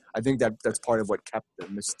I think that's part of what kept the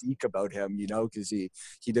mystique about him. You know, because he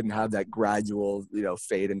didn't have that gradual, you know,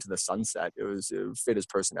 fade into the sunset. It fit his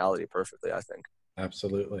personality perfectly, I think.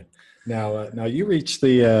 Absolutely. Now you reached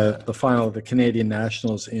the final of the Canadian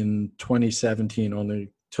Nationals in 2017,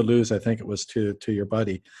 only to lose, I think it was to your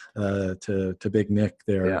buddy, to Big Nick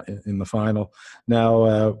there in the final.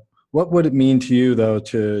 Now, what would it mean to you, though,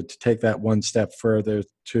 to take that one step further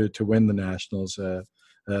to win the Nationals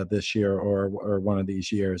this year or one of these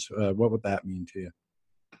years? What would that mean to you?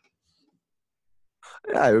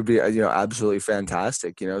 Yeah, it would be, absolutely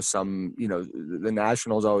fantastic. The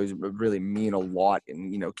nationals always really mean a lot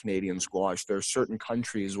in, Canadian squash. There are certain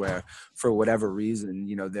countries where, for whatever reason,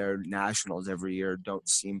 their nationals every year don't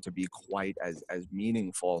seem to be quite as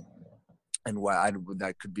meaningful. And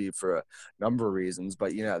that could be for a number of reasons, but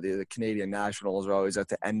the Canadian nationals are always at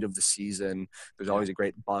the end of the season. There's Yeah. always a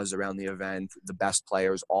great buzz around the event. The best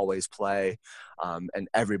players always play, and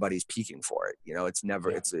everybody's peaking for it. It's never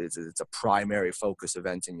Yeah. it's a primary focus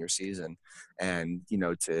event in your season, and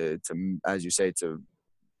to as you say, to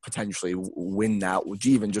potentially win that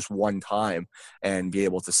even just one time and be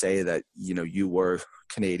able to say that you were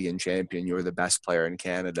Canadian champion, you were the best player in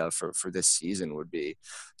Canada for this season would be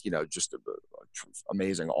just a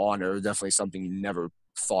amazing honor. Definitely something you never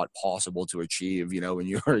thought possible to achieve when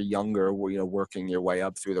you were younger, working your way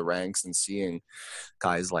up through the ranks and seeing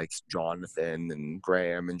guys like Jonathan and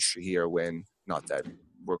Graham and Shahir win. Not that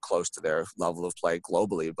we're close to their level of play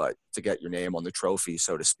globally, but to get your name on the trophy,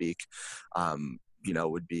 so to speak,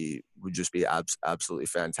 would just be absolutely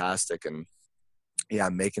fantastic. And yeah,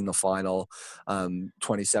 making the final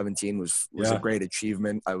 2017 was a great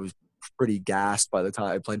achievement. I was pretty gassed by the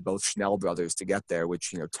time I played both Schnell brothers to get there,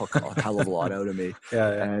 which took a hell of a lot out of me.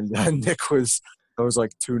 Yeah. And Nick was those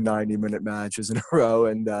like 2 90-minute matches in a row,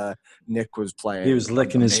 and Nick was playing. He was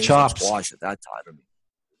licking his chops squash at that time. I mean,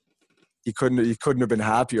 he couldn't have been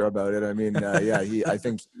happier about it. I mean, I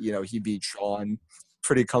think he beat Sean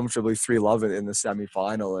pretty comfortably 3-love in the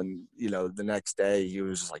semifinal, and the next day he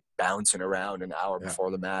was just like bouncing around an hour before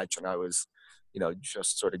the match, and I was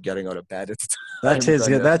just sort of getting out of bed at the time.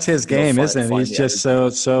 That's his game, isn't it? He's just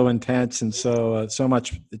so intense and so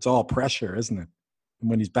much. It's all pressure, isn't it? And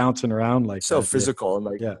when he's bouncing around like so that, physical and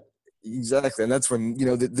like exactly. And that's when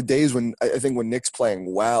the days when I think when Nick's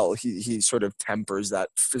playing well, he sort of tempers that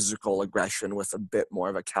physical aggression with a bit more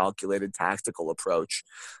of a calculated tactical approach.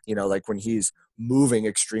 Like when he's moving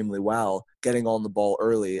extremely well, getting on the ball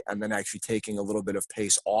early, and then actually taking a little bit of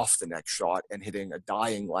pace off the next shot and hitting a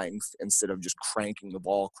dying length instead of just cranking the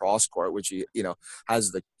ball cross court, which he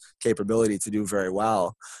has the capability to do very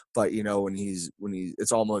well. But when he's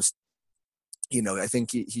it's almost I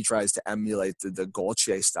think he tries to emulate the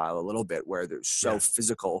Gaultier style a little bit, where they're so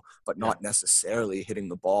physical, but not necessarily hitting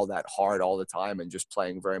the ball that hard all the time and just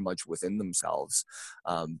playing very much within themselves.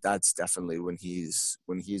 That's definitely when he's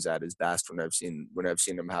at his best. When I've seen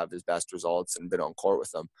him have his best results and been on court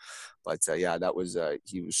with them. But that was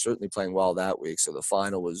he was certainly playing well that week. So the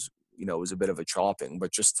final was was a bit of a chopping,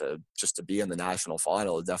 but just to be in the national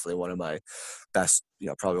final is definitely one of my best,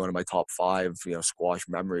 probably one of my top 5, squash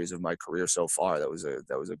memories of my career so far. That was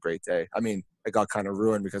a great day. I mean, it got kind of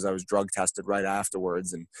ruined because I was drug tested right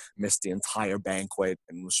afterwards and missed the entire banquet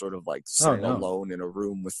and was sort of like sitting alone in a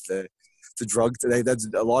room with the drug today. That's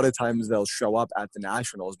a lot of times they'll show up at the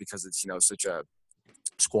nationals because it's, such a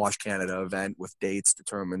Squash Canada event with dates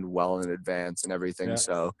determined well in advance and everything. Yeah.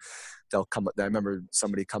 So they'll come. I remember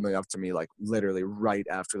somebody coming up to me like literally right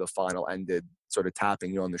after the final ended, sort of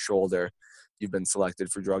tapping you on the shoulder. You've been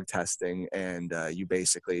selected for drug testing, and you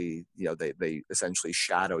basically, they essentially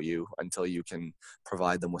shadow you until you can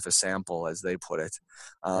provide them with a sample, as they put it.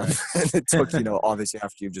 Right. And it took, obviously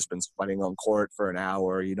after you've just been sweating on court for an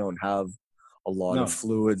hour, you don't have a lot of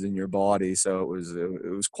fluids in your body, so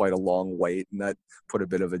it was quite a long wait, and that put a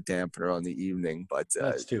bit of a dampener on the evening. But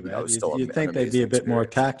that's too bad. You'd think they'd be a bit more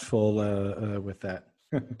tactful with that.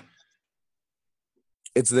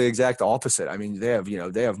 It's the exact opposite. I mean,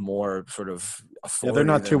 they have more sort of authority. Yeah, they're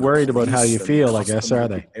not too worried about how you feel, I guess, are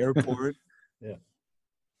they? Airport. Yeah.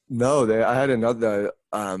 No, I had another.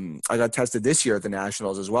 I got tested this year at the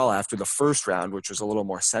Nationals as well after the first round, which was a little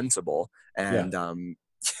more sensible. And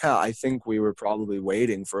I think we were probably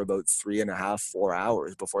waiting for about 3.5, 4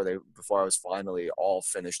 hours before I was finally all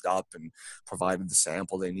finished up and provided the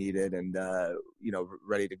sample they needed and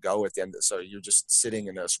ready to go at the end. So you're just sitting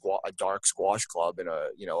in a dark squash club in a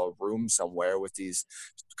room somewhere with these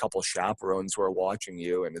couple chaperones who are watching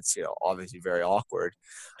you, and it's obviously very awkward.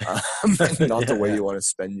 Not the way you want to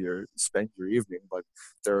spend your evening, but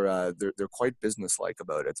they're quite businesslike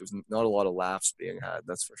about it. There's not a lot of laughs being had,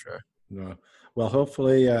 that's for sure. No. Well,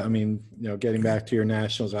 hopefully, getting back to your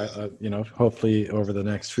nationals, hopefully over the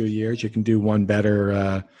next few years, you can do one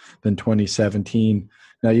better than 2017.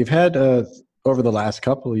 Now, you've had, over the last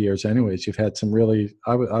couple of years anyways, you've had some really,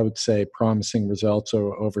 I would say, promising results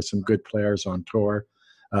over some good players on tour.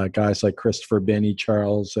 Guys like Christopher Binney,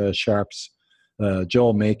 Charles Sharps,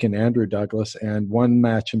 Joel Macon, Andrew Douglas, and one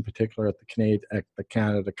match in particular at the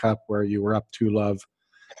Canada Cup where you were up 2-love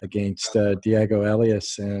against Diego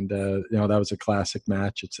Elias, and that was a classic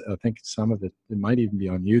match. I think some of it might even be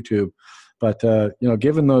on YouTube, But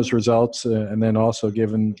given those results, and then also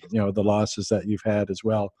given the losses that you've had as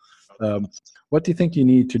well, what do you think you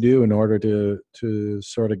need to do in order to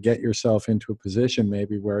sort of get yourself into a position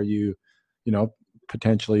maybe where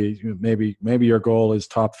potentially maybe your goal is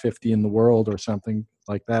top 50 in the world or something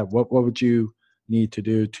like that? What would you need to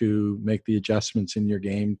do to make the adjustments in your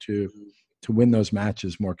game to win those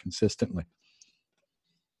matches more consistently?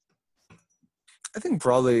 I think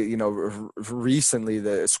probably, recently,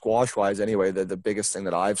 the squash wise anyway, the biggest thing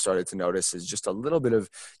that I've started to notice is just a little bit of,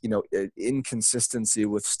 inconsistency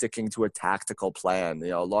with sticking to a tactical plan.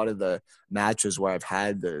 A lot of the matches where I've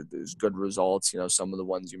had those good results, some of the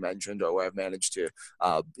ones you mentioned, or where I've managed to,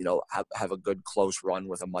 have a good close run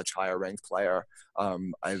with a much higher ranked player.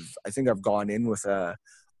 I think I've gone in with a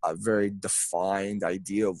very defined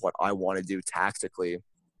idea of what I want to do tactically,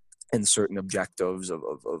 and certain objectives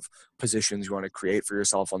of positions you want to create for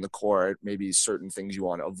yourself on the court, maybe certain things you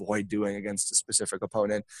want to avoid doing against a specific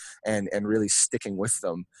opponent, and really sticking with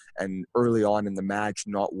them. And early on in the match,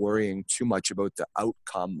 not worrying too much about the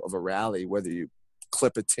outcome of a rally, whether you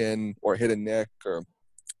clip a tin or hit a nick or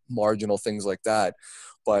marginal things like that,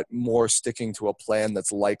 but more sticking to a plan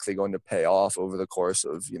that's likely going to pay off over the course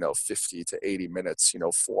of 50 to 80 minutes,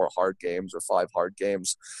 4 hard games or 5 hard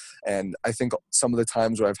games. And I think some of the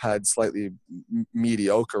times where I've had slightly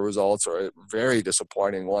mediocre results or very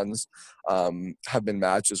disappointing ones have been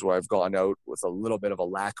matches where I've gone out with a little bit of a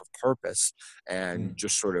lack of purpose and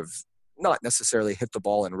just sort of not necessarily hit the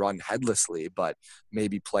ball and run headlessly, but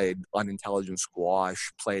maybe played unintelligent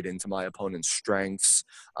squash, played into my opponent's strengths,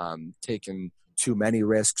 taken too many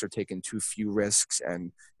risks or taken too few risks.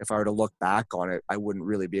 And if I were to look back on it, I wouldn't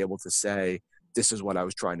really be able to say this is what I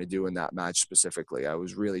was trying to do in that match specifically. I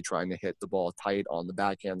was really trying to hit the ball tight on the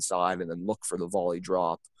backhand side and then look for the volley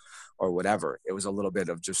drop or whatever. It was a little bit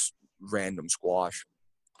of just random squash.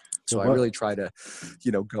 So I really try to,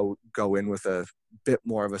 go in with a bit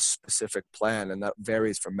more of a specific plan, and that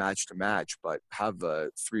varies from match to match, but have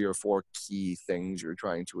 3 or 4 key things you're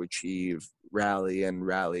trying to achieve, rally in,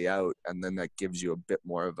 rally out, and then that gives you a bit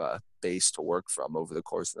more of a base to work from over the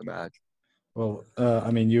course of the match. Well,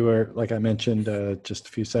 you were, like I mentioned just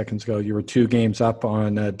a few seconds ago, you were 2 games up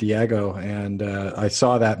on Diego, and I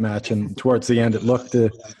saw that match, and towards the end it looked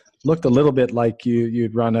a little bit like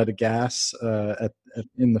you'd run out of gas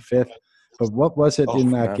in the 5th. But what was it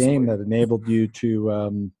in that game that enabled you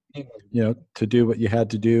to to do what you had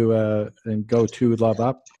to do and go 2-love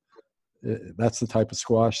up? That's the type of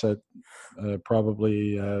squash that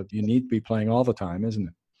probably you need to be playing all the time, isn't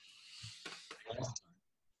it?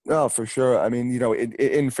 No, for sure. I mean,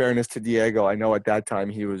 in fairness to Diego, I know at that time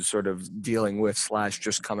he was sort of dealing with /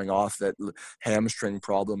 just coming off that hamstring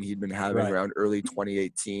problem he'd been having around early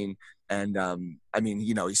 2018. And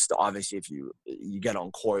he's still, obviously, if you get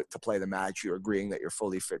on court to play the match, you're agreeing that you're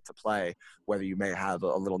fully fit to play, whether you may have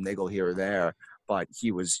a little niggle here or there. But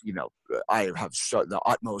he was, I have the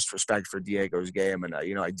utmost respect for Diego's game, and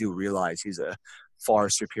I do realize he's a far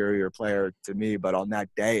superior player to me. But on that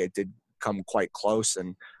day, it did come quite close,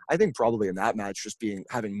 and I think probably in that match just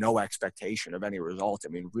having no expectation of any result. I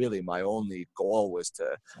mean, really my only goal was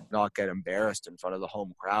to not get embarrassed in front of the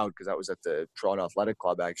home crowd, because that was at the Toronto Athletic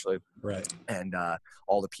Club actually, right? And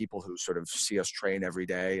all the people who sort of see us train every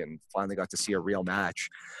day, and finally got to see a real match,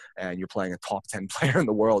 and you're playing a top 10 player in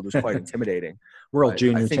the world, was quite intimidating. World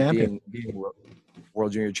junior champion. Being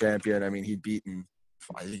world junior champion, I mean, he'd beaten,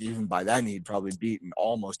 I think even by then he'd probably beaten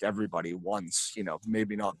almost everybody once,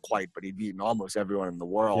 maybe not quite, but he'd beaten almost everyone in the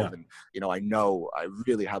world. Yeah. And, I know I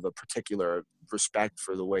really have a particular respect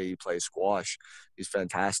for the way he plays squash. He's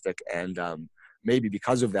fantastic. And maybe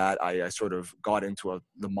because of that, I sort of got into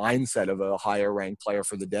the mindset of a higher ranked player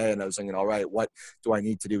for the day. And I was thinking, all right, what do I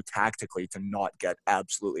need to do tactically to not get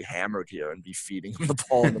absolutely hammered here and be feeding him the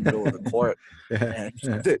ball in the middle of the court? And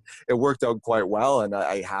it worked out quite well. And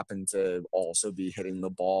I happened to also be hitting the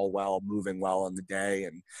ball well, moving well on the day.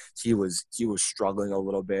 And he was struggling a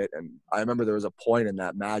little bit. And I remember there was a point in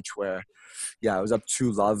that match where, I was up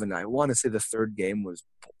 2-love, and I want to say the third game was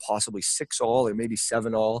possibly 6-all or maybe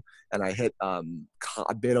 7-all, and I hit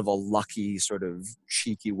a bit of a lucky sort of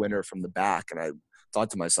cheeky winner from the back, and I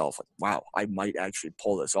thought to myself, like, wow, I might actually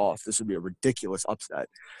pull this off. This would be a ridiculous upset.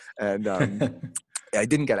 And I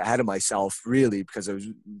didn't get ahead of myself really, because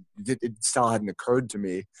it still hadn't occurred to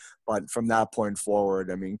me. But from that point forward,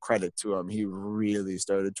 I mean, credit to him. He really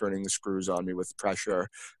started turning the screws on me with pressure,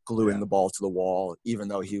 gluing the ball to the wall. Even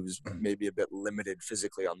though he was maybe a bit limited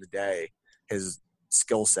physically on the day, his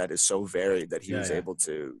skill set is so varied that he was able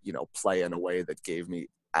to, play in a way that gave me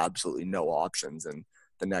absolutely no options. And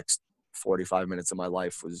the next 45 minutes of my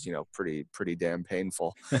life was, pretty damn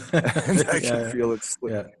painful. And I could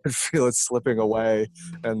feel it slipping away.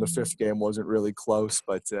 And the fifth game wasn't really close,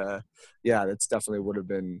 but that's definitely would have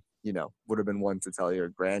been one to tell your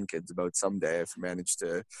grandkids about someday if you managed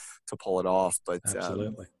to pull it off. But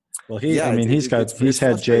absolutely. Well, he's had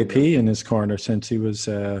JP in his corner since he was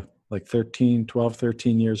like 12,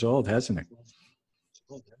 13 years old, hasn't he?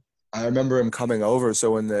 I remember him coming over.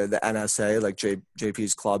 So when the NSA, like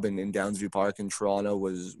JP's club in Downsview Park in Toronto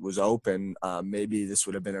was open, maybe this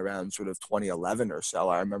would have been around sort of 2011 or so.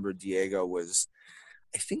 I remember Diego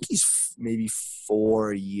I think he's maybe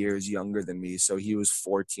 4 years younger than me. So he was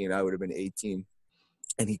 14. I would have been 18.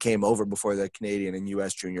 And he came over before the Canadian and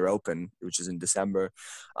U.S. Junior Open, which is in December,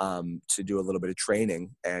 to do a little bit of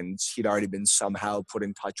training. And he'd already been somehow put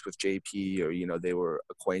in touch with JP, or, they were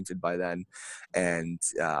acquainted by then. And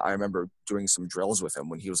I remember doing some drills with him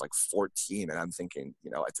when he was like 14. And I'm thinking,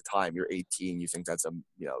 at the time, you're 18, you think that's a,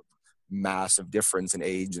 massive difference in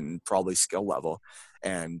age and probably skill level.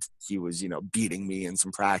 And he was, beating me in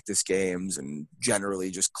some practice games and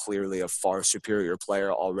generally just clearly a far superior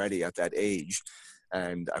player already at that age.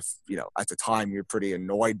 And at the time you're pretty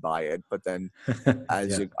annoyed by it, but then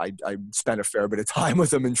as I spent a fair bit of time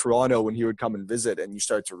with him in Toronto when he would come and visit, and you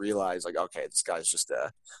start to realize like, okay, this guy's just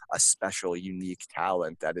a special, unique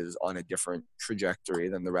talent that is on a different trajectory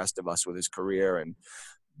than the rest of us with his career. And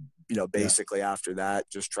basically after that,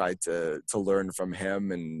 just tried to learn from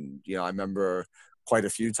him. And I remember quite a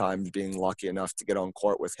few times being lucky enough to get on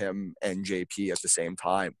court with him and JP at the same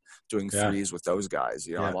time, doing threes with those guys.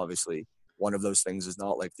 I'm obviously one of those things is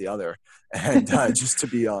not like the other, and just to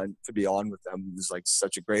be on with them was like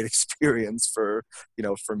such a great experience for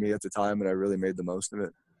me at the time, and I really made the most of it.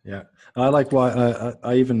 Yeah, I like why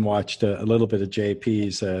I even watched a little bit of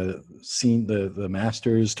JP's seen the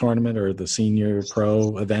Masters tournament or the Senior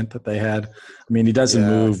Pro event that they had. I mean, he doesn't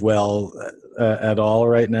move well at all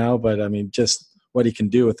right now, but I mean, just what he can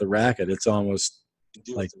do with the racket, it's almost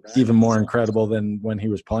like even more incredible than when he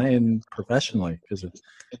was playing professionally, because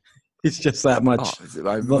he's just that much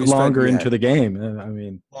longer into the game. I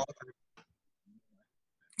mean,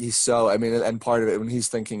 he's so. I mean, and part of it when he's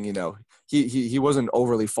thinking, he wasn't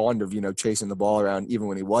overly fond of chasing the ball around even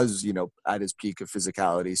when he was at his peak of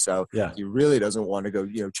physicality. So he really doesn't want to go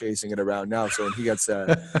chasing it around now. So when he gets when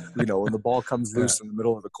the ball comes loose in the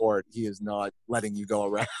middle of the court, he is not letting you go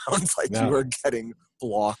around. You are getting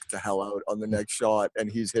blocked the hell out on the next shot,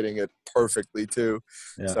 and he's hitting it perfectly too.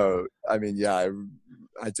 So I mean, I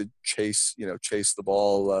had to chase the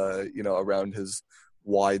ball around his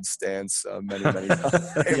wide stance many times.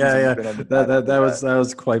 That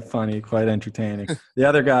was quite funny, quite entertaining. The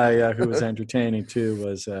other guy who was entertaining too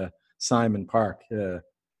was Simon Park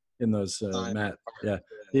in those mat.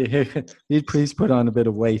 He's put on a bit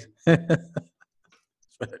of weight.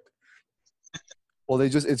 Well,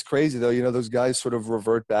 it's crazy though. Those guys sort of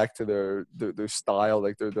revert back to their style,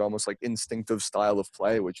 like they're almost like instinctive style of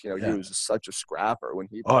play, which he was just such a scrapper when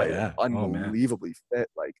he played. Unbelievably fit,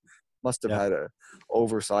 like must have had a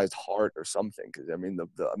oversized heart or something, because I mean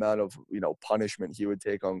the amount of punishment he would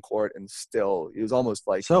take on court, and still he was almost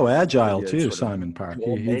like so agile too. Simon Park,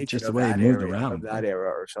 he just the way he moved around that era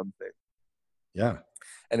or something. Yeah.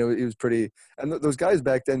 And it was pretty, and those guys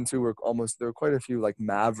back then too were there were quite a few like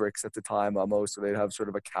mavericks at the time almost, so they'd have sort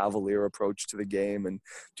of a cavalier approach to the game and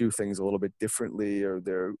do things a little bit differently, or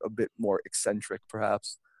they're a bit more eccentric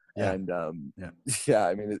perhaps. And I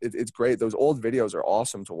mean, it's great. Those old videos are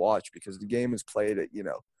awesome to watch because the game is played at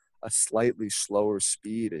a slightly slower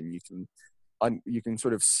speed, and you can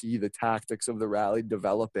sort of see the tactics of the rally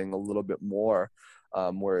developing a little bit more,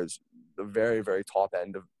 whereas the very, very top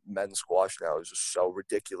end of men's squash now is just so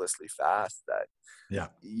ridiculously fast that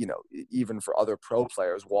even for other pro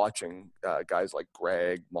players watching guys like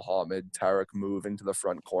Greg, Muhammad, Tarek move into the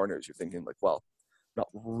front corners, you're thinking like, well, not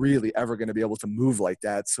really ever going to be able to move like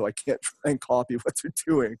that, so I can't try and copy what they're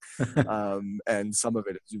doing. And some of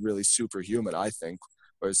it is really superhuman, I think.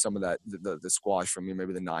 Whereas some of that, the squash from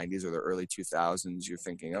maybe the 90s or the early 2000s, you're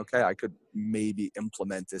thinking, okay, I could maybe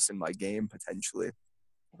implement this in my game potentially.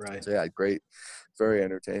 Right. So great, very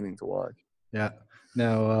entertaining to watch. Yeah.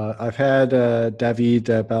 Now I've had David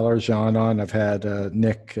Baillargeon on. I've had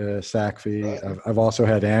Nick Sackvey. I've also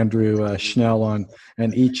had Andrew Schnell on,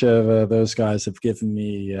 and each of those guys have given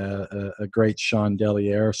me a great Sean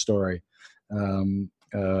Deliere story. And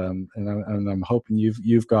I'm hoping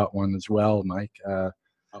you've got one as well, Mike. I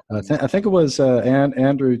think it was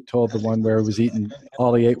Andrew told the one where he was eating,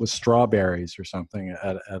 all he ate was strawberries or something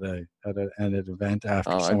at an event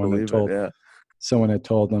after someone had told someone had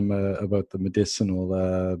told him about the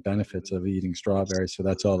medicinal benefits of eating strawberries, so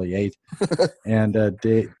that's all he ate. And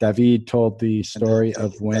David told the story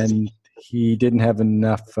of when he didn't have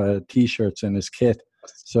enough T-shirts in his kit,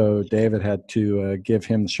 so David had to give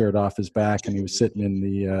him the shirt off his back, and he was sitting in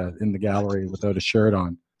the gallery without a shirt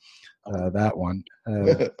on. That one.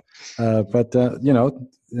 But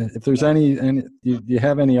if there's any do you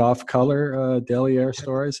have any off-color Delaire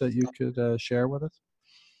stories that you could share with us?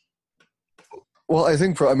 Well, I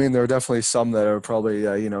think, I mean, there are definitely some that are probably,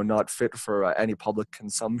 not fit for any public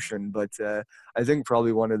consumption. But I think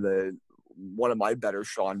probably one of my better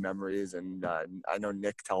Sean memories, and I know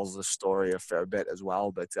Nick tells the story a fair bit as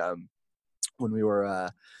well. But when we were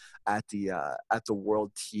at the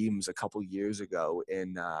World Teams a couple years ago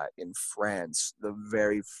in France, the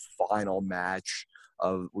very final match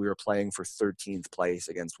we were playing for 13th place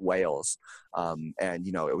against Wales, and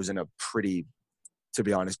it was in a pretty, to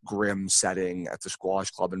be honest, grim setting at the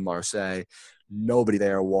squash club in Marseille. Nobody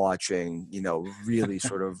there watching, really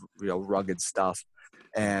sort of, rugged stuff.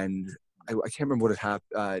 And I can't remember what had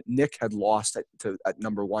happened. Nick had lost at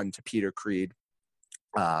number one to Peter Creed.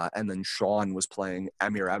 And then Sean was playing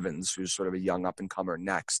Emyr Evans, who's sort of a young up-and-comer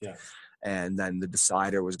next. Yeah. And then the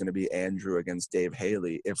decider was going to be Andrew against Dave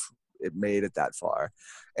Haley if it made it that far.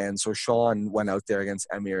 And so Sean went out there against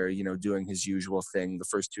Emyr, doing his usual thing. The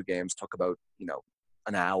first two games took about,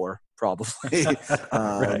 an hour probably,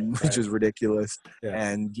 which is ridiculous. Yeah.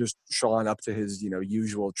 And just Sean up to his,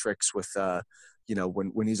 usual tricks with,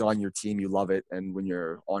 when he's on your team, you love it. And when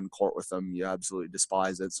you're on court with him, you absolutely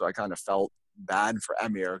despise it. So I kind of felt bad for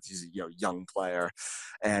Emyr because he's a young player.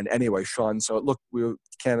 And anyway, Sean, so it looked,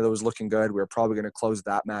 Canada was looking good. We were probably going to close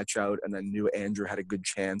that match out, and then knew Andrew had a good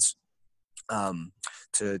chance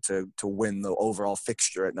to win the overall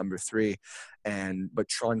fixture at number 3.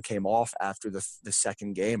 But Sean came off after the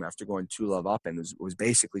second game after going 2-love up, and was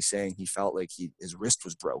basically saying he felt like his wrist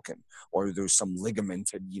was broken, or there was some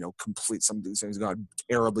ligament had something's gone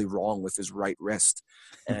terribly wrong with his right wrist.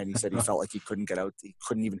 And he said he felt like he couldn't get out, he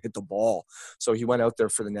couldn't even hit the ball. So he went out there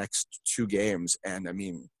for the next 2 games, and I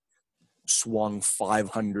mean, swung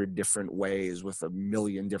 500 different ways with a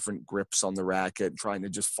million different grips on the racket, trying to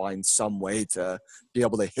just find some way to be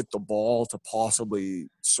able to hit the ball to possibly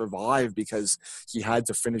survive, because he had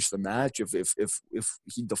to finish the match. If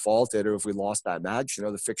he defaulted, or if we lost that match,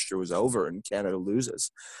 the fixture was over and Canada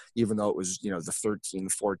loses, even though it was, the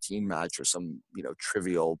 13-14 match or some,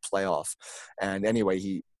 trivial playoff. And anyway,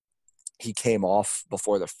 he came off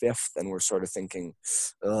before the 5th, and we're sort of thinking,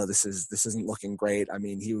 oh, this isn't looking great. I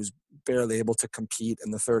mean, he was barely able to compete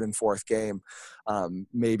in the 3rd and 4th game,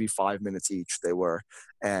 maybe 5 minutes each they were.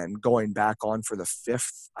 And going back on for the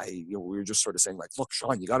 5th, we were just sort of saying, like, look,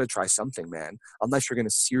 Sean, you got to try something, man. Unless you're going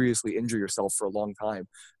to seriously injure yourself for a long time,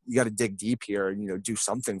 you got to dig deep here and, do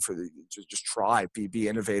something just try, be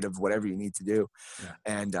innovative, whatever you need to do. Yeah.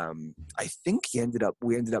 And I think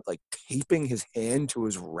we ended up like taping his hand to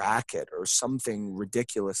his racket or something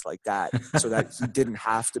ridiculous like that, so that he didn't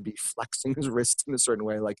have to be flexing his wrist in a certain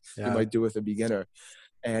way like you might do with a beginner.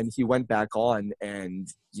 And he went back on and,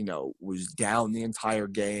 was down the entire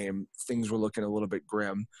game. Things were looking a little bit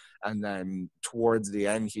grim. And then towards the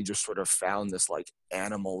end, he just sort of found this like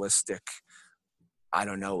animalistic,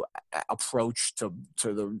 approach to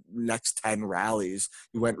the next 10 rallies.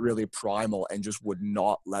 He went really primal and just would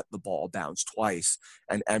not let the ball bounce twice.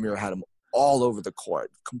 And Emyr had him all over the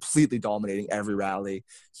court, completely dominating every rally.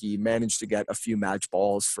 He managed to get a few match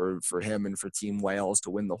balls for him and for Team Wales to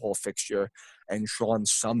win the whole fixture. And Sean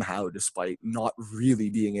somehow, despite not really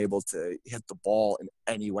being able to hit the ball in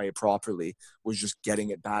any way properly, was just getting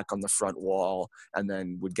it back on the front wall, and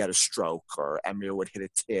then would get a stroke, or Emyr would hit a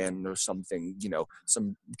tin or something,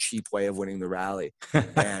 some cheap way of winning the rally.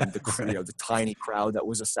 And the tiny crowd that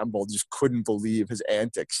was assembled just couldn't believe his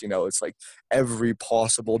antics. It's like every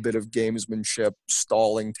possible bit of gamesmanship,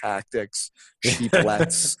 stalling tactics, cheap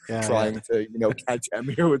lets, trying to, catch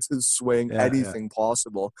Emyr with his swing, anything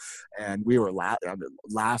possible. And we were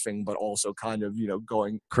laughing, but also kind of,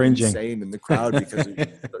 going cringing, insane in the crowd because of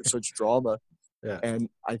such drama. Yeah. And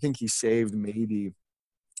I think he saved maybe,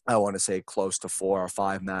 I want to say, close to 4 or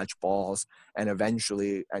 5 match balls, and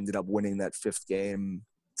eventually ended up winning that 5th game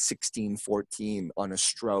 16-14 on a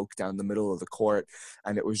stroke down the middle of the court.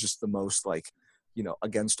 And it was just the most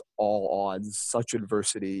against all odds, such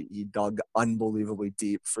adversity. He dug unbelievably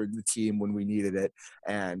deep for the team when we needed it.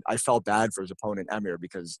 And I felt bad for his opponent, Emyr,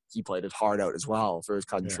 because he played his heart out as well for his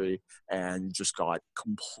country, and just got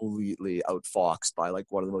completely outfoxed by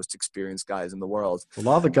one of the most experienced guys in the world. Well,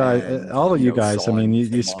 all the guys, all of you guys, Sean, I mean,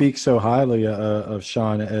 you speak so highly of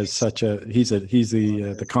Sean as such he's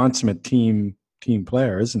the consummate team team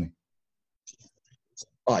player, isn't he?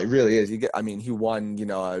 Oh, he really is. He won.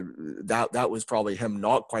 That was probably him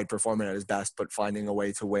not quite performing at his best, but finding a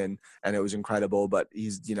way to win, and it was incredible. But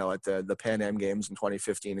he's, at the Pan Am Games in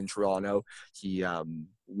 2015 in Toronto, he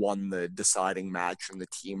won the deciding match in the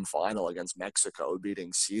team final against Mexico,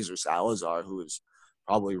 beating Cesar Salazar, who was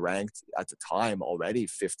probably ranked at the time already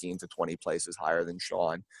 15 to 20 places higher than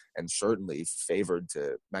Sean, and certainly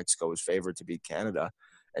Mexico was favored to beat Canada,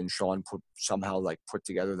 and Sean somehow put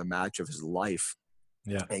together the match of his life.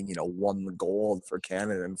 Yeah. And, won the gold for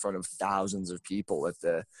Canada in front of thousands of people at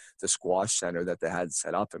the squash center that they had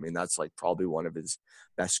set up. I mean, that's probably one of his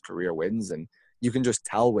best career wins. And you can just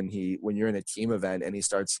tell when you're in a team event and he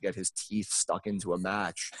starts to get his teeth stuck into a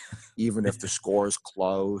match, even if the score's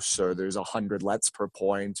close or there's 100 lets per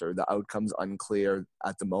point or the outcome's unclear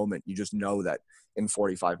at the moment, you just know that in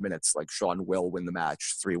 45 minutes, Sean will win the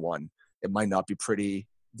match 3-1. It might not be pretty.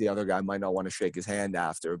 The other guy might not want to shake his hand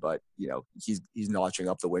after, but he's notching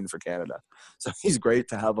up the win for Canada. So he's great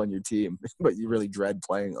to have on your team, but you really dread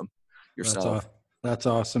playing him yourself. That's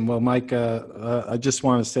awesome. Well, Mike, I just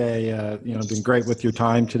want to say, been great with your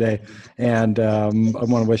time today, and I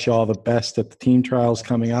want to wish you all the best at the team trials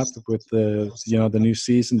coming up with the new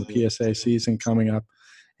season, the PSA season coming up,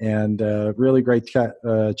 and really great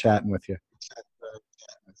chatting with you.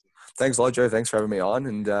 Thanks a lot, Jerry. Thanks for having me on.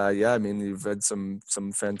 And you've had some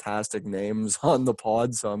fantastic names on the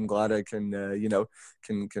pod, so I'm glad I can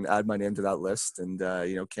add my name to that list. And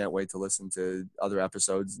can't wait to listen to other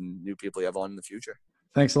episodes and new people you have on in the future.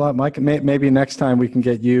 Thanks a lot, Mike. Maybe next time we can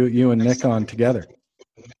get you and Nick on together.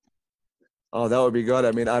 Oh, that would be good.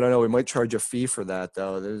 I mean, I don't know. We might charge a fee for that,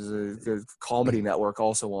 though. There's a comedy network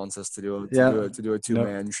also wants us to do a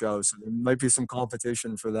two-man show, so there might be some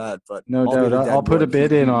competition for that. But no doubt, I'll put a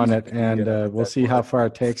bid in on it, and we'll see how far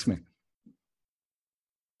it takes me.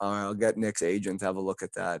 All right, I'll get Nick's agent to have a look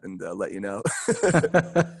at that and let you know.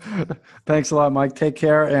 Thanks a lot, Mike. Take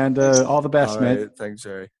care, and all the best, all right, mate. Thanks,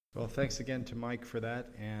 Jerry. Well, thanks again to Mike for that,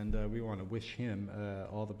 and we want to wish him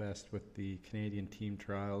all the best with the Canadian team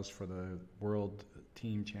trials for the World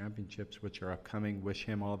Team Championships, which are upcoming. Wish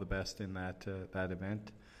him all the best in that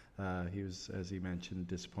event. He was, as he mentioned,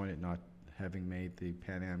 disappointed not having made the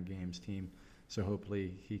Pan Am Games team, so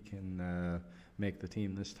hopefully he can make the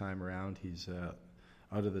team this time around. He's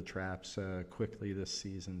out of the traps quickly this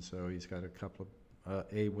season, so he's got a couple of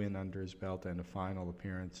a win under his belt and a final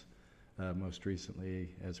appearance. Most recently,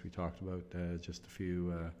 as we talked about just a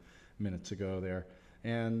few minutes ago there.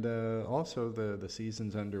 And also the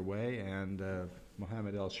season's underway, and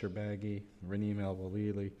Mohamed El Shorbagy, Raneem El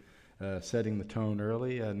Walili setting the tone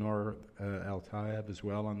early. Nour El Tayeb as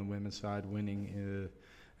well on the women's side, winning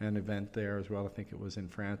an event there as well. I think it was in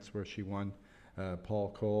France where she won.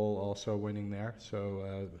 Paul Cole also winning there.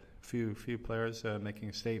 So few players making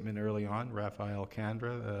a statement early on. Rafael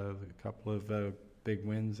Candra, a couple of big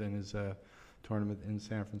wins in his tournament in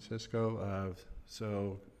San Francisco.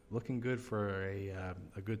 So looking good for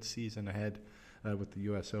a good season ahead with the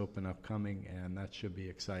U.S. Open upcoming, and that should be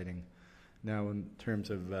exciting. Now, in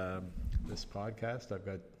terms of this podcast, I've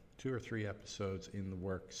got 2 or 3 episodes in the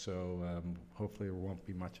works, so hopefully there won't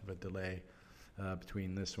be much of a delay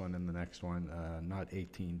between this one and the next one. Not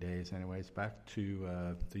 18 days anyways. Back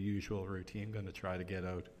to the usual routine. Going to try to get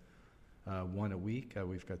out one a week.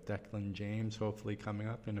 We've got Declan James hopefully coming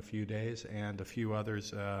up in a few days, and a few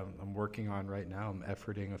others I'm working on right now. I'm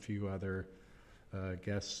efforting a few other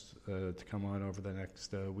guests to come on over the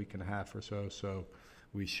next week and a half or so. So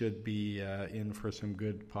we should be in for some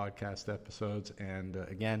good podcast episodes. And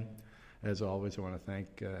again, as always, I want to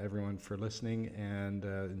thank everyone for listening, and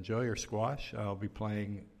enjoy your squash. I'll be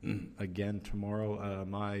playing again tomorrow.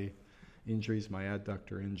 My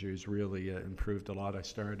adductor injuries really improved a lot. I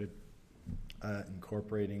started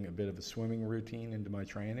incorporating a bit of a swimming routine into my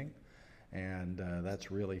training, and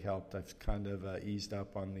that's really helped. I've kind of eased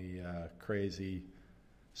up on the crazy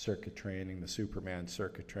circuit training, the Superman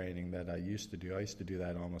circuit training that I used to do. I used to do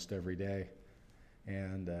that almost every day,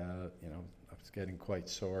 and I was getting quite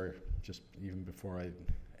sore just even before I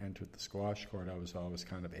entered the squash court. I was always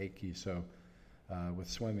kind of achy. So with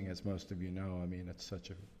swimming, as most of you know, I mean, it's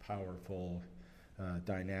such a powerful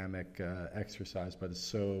dynamic exercise, but it's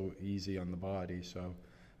so easy on the body. So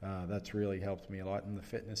that's really helped me a lot, and the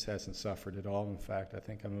fitness hasn't suffered at all. In fact, I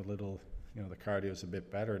think I'm a little, the cardio's a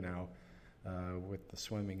bit better now with the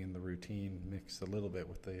swimming in the routine mixed a little bit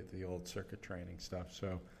with the old circuit training stuff.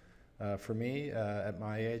 So for me, at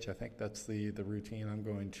my age, I think that's the routine. I'm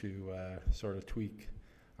going to sort of tweak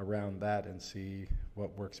around that and see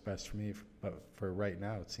what works best for me. But for right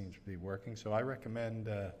now, it seems to be working. So I recommend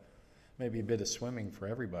maybe a bit of swimming for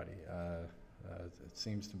everybody. it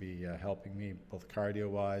seems to be helping me both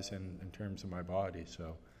cardio-wise and in terms of my body.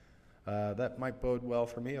 So that might bode well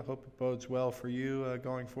for me. I hope it bodes well for you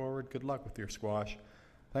going forward. Good luck with your squash.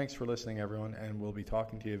 Thanks for listening, everyone, and we'll be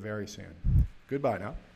talking to you very soon. Goodbye now.